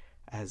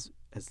as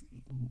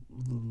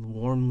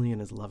warmly and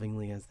as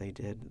lovingly as they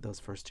did those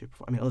first two.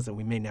 I mean, listen,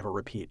 we may never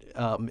repeat.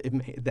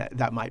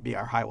 That might be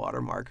our high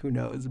water mark. Who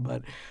knows?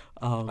 But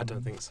I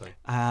don't think so.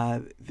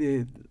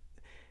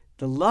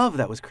 the love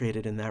that was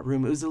created in that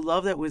room. It was the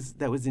love that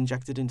was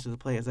injected into the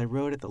play as I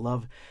wrote it. The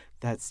love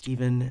that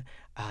Stephen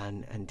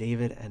and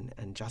David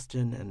and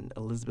Justin and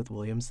Elizabeth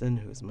Williamson,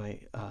 who's my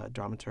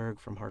dramaturg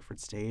from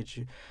Hartford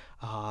Stage,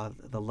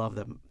 the love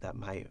that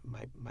my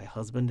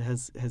husband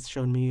has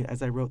shown me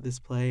as I wrote this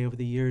play over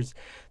the years,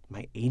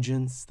 my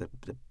agents.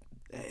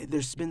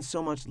 There's been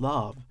so much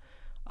love,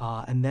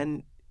 and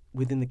then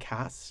within the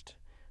cast,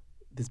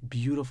 this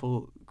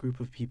beautiful group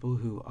of people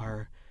who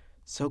are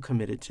so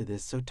committed to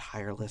this, so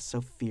tireless,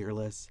 so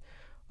fearless.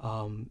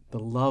 The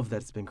love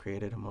that's been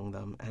created among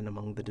them and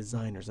among the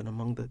designers and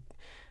among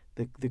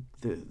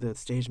the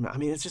stage. I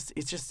mean,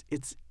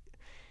 it's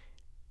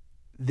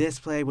this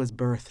play was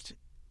birthed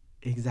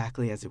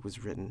exactly as it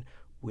was written,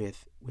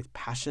 with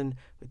passion,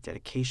 with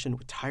dedication,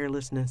 with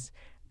tirelessness,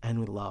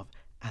 and with love.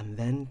 And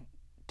then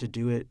to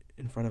do it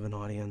in front of an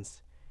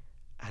audience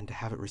and to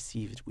have it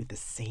received with the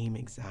same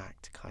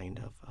exact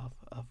kind of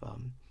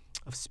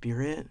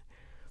spirit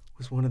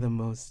was one of the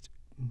most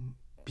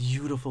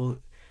beautiful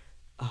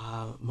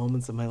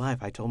moments of my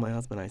life. I told my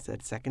husband, I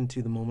said, second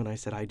to the moment I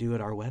said I do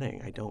at our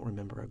wedding, I don't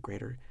remember a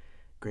greater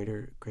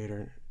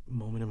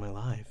moment in my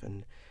life.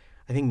 And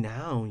I think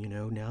now,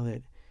 now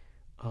that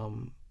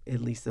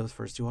at least those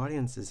first two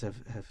audiences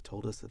have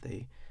told us that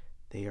they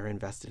are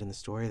invested in the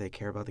story, they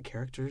care about the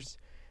characters,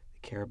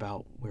 they care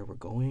about where we're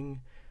going.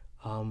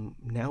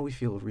 Now we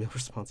feel a real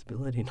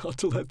responsibility not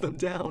to let them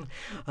down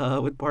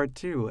with part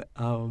two,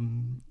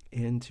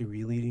 and to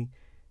really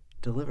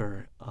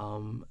deliver.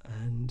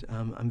 And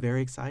I'm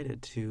very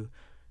excited to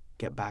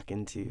get back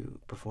into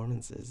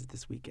performances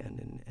this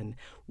weekend, and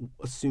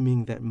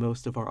assuming that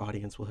most of our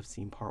audience will have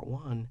seen part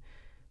one,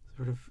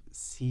 sort of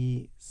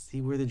see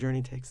where the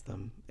journey takes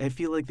them. I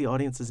feel like the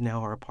audiences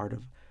now are a part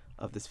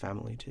of this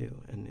family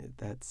too, and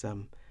that's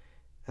a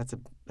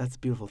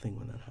beautiful thing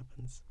when that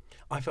happens.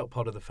 I felt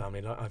part of the family,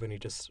 and I've only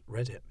just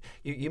read it.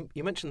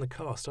 You mentioned the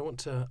cast. I want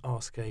to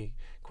ask a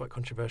quite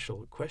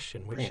controversial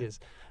question, which is,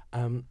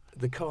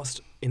 the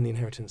cast in The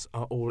Inheritance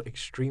are all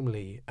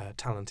extremely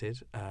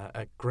talented,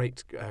 a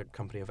great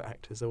company of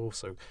actors. They're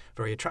also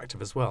very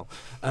attractive as well.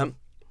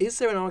 Is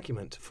there an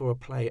argument for a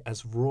play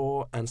as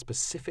raw and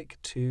specific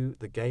to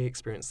the gay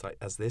experience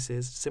as this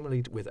is,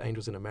 similarly with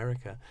Angels in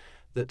America,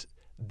 that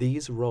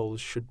these roles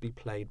should be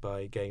played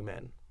by gay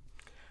men?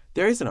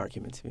 There is an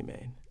argument to be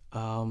made.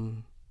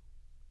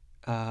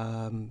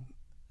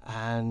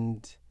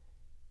 And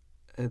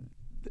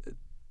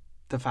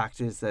the fact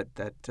is that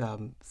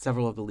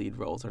several of the lead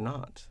roles are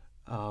not.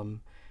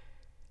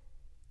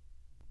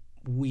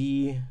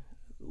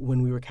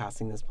 When we were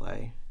casting this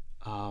play,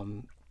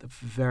 the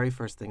very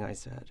first thing I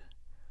said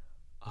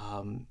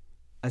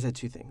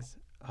two things.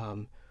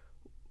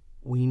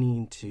 We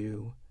need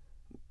to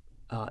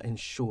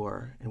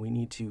ensure, and we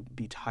need to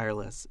be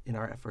tireless in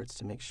our efforts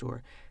to make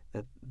sure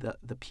that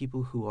the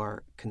people who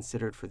are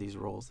considered for these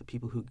roles, the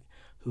people who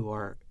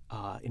are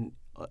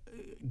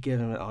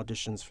given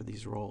auditions for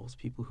these roles,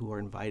 people who are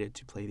invited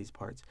to play these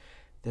parts,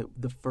 that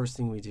the first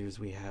thing we do is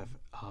we have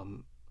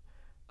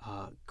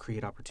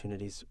create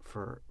opportunities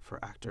for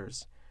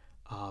actors,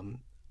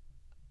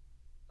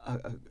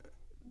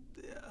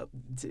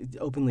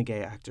 openly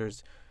gay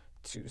actors,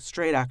 to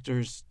straight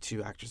actors,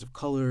 to actors of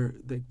color.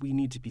 That we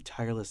need to be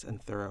tireless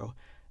and thorough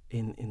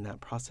in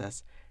that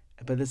process.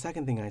 But the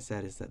second thing I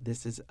said is that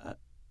this is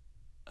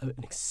an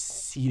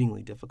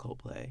exceedingly difficult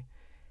play.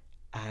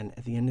 And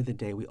at the end of the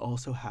day, we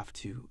also have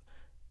to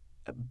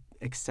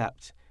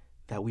accept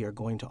that we are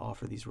going to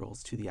offer these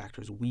roles to the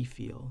actors we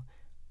feel,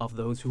 of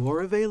those who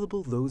are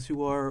available, those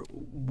who are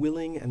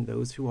willing, and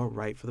those who are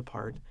right for the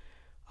part.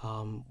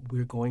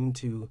 We're going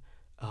to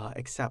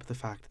accept the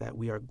fact that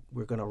we're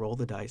going to roll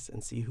the dice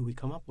and see who we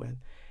come up with,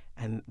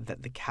 and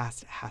that the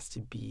cast has to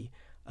be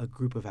a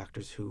group of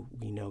actors who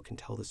we know can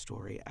tell the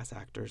story as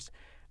actors,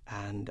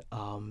 and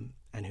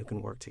who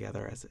can work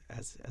together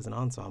as an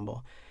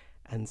ensemble.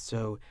 And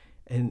so,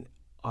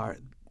 our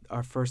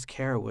first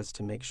care was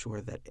to make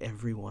sure that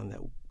everyone that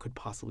could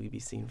possibly be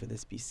seen for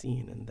this be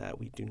seen, and that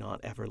we do not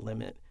ever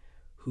limit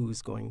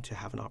who's going to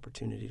have an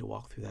opportunity to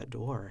walk through that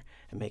door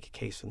and make a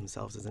case for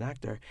themselves as an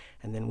actor.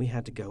 And then we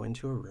had to go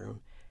into a room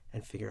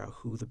and figure out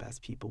who the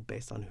best people,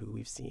 based on who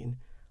we've seen,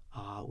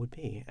 would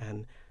be.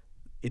 And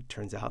it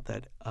turns out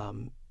that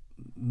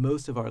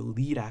most of our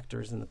lead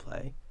actors in the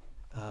play,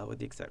 with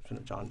the exception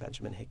of John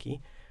Benjamin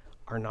Hickey,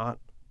 are not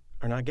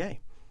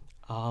gay.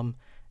 An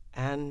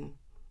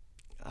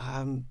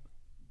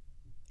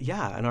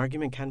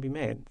argument can be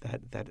made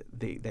that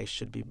they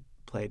should be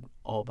played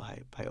all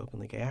by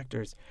openly gay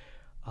actors.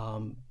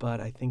 But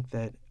I think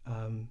that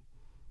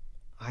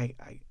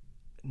I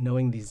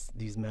knowing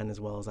these men as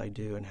well as I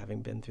do, and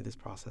having been through this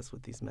process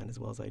with these men as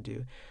well as I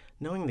do,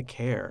 knowing the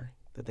care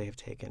that they have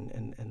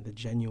taken and the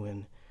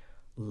genuine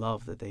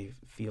love that they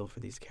feel for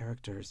these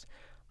characters,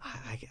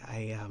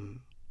 I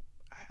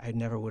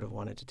never would have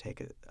wanted to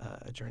take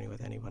a journey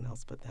with anyone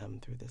else but them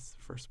through this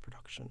first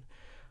production.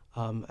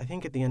 I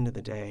think at the end of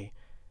the day,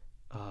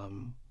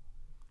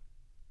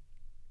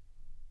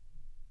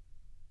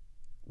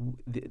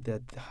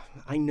 that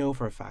I know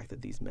for a fact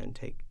that these men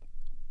take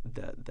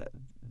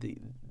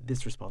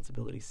this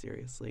responsibility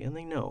seriously, and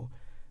they know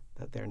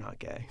that they're not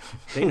gay.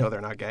 They know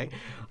they're not gay,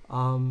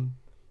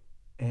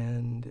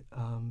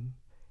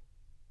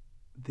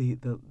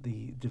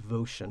 the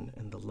devotion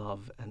and the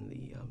love and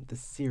the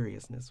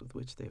seriousness with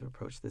which they've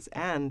approached this,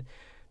 and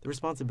the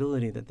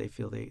responsibility that they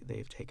feel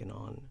they've taken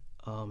on,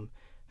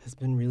 has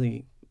been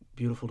really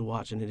beautiful to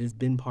watch, and it has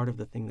been part of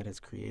the thing that has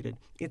created.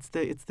 It's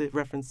the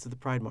reference to the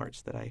Pride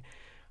March that I,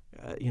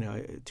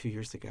 2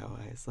 years ago.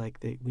 It's like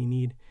we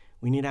need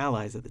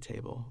allies at the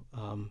table,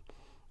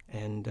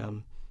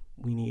 and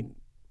we need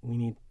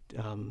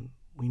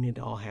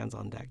all hands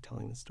on deck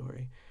telling the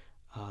story,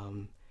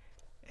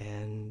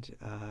 and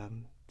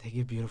they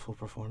give beautiful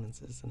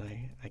performances, and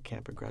I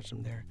can't begrudge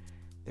them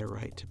their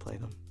right to play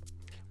them.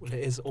 Well,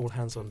 it is all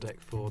hands on deck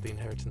for The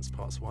Inheritance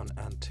Parts 1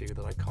 and 2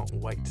 that I can't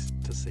wait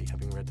to see,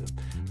 having read them.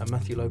 And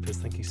Matthew Lopez,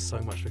 thank you so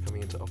much for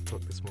coming into Off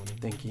Book this morning.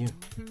 Thank you.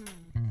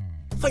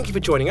 Thank you for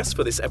joining us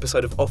for this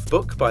episode of Off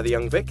Book by The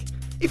Young Vic.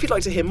 If you'd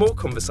like to hear more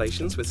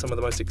conversations with some of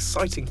the most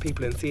exciting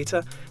people in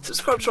theatre,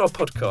 subscribe to our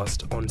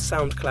podcast on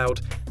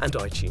SoundCloud and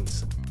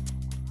iTunes.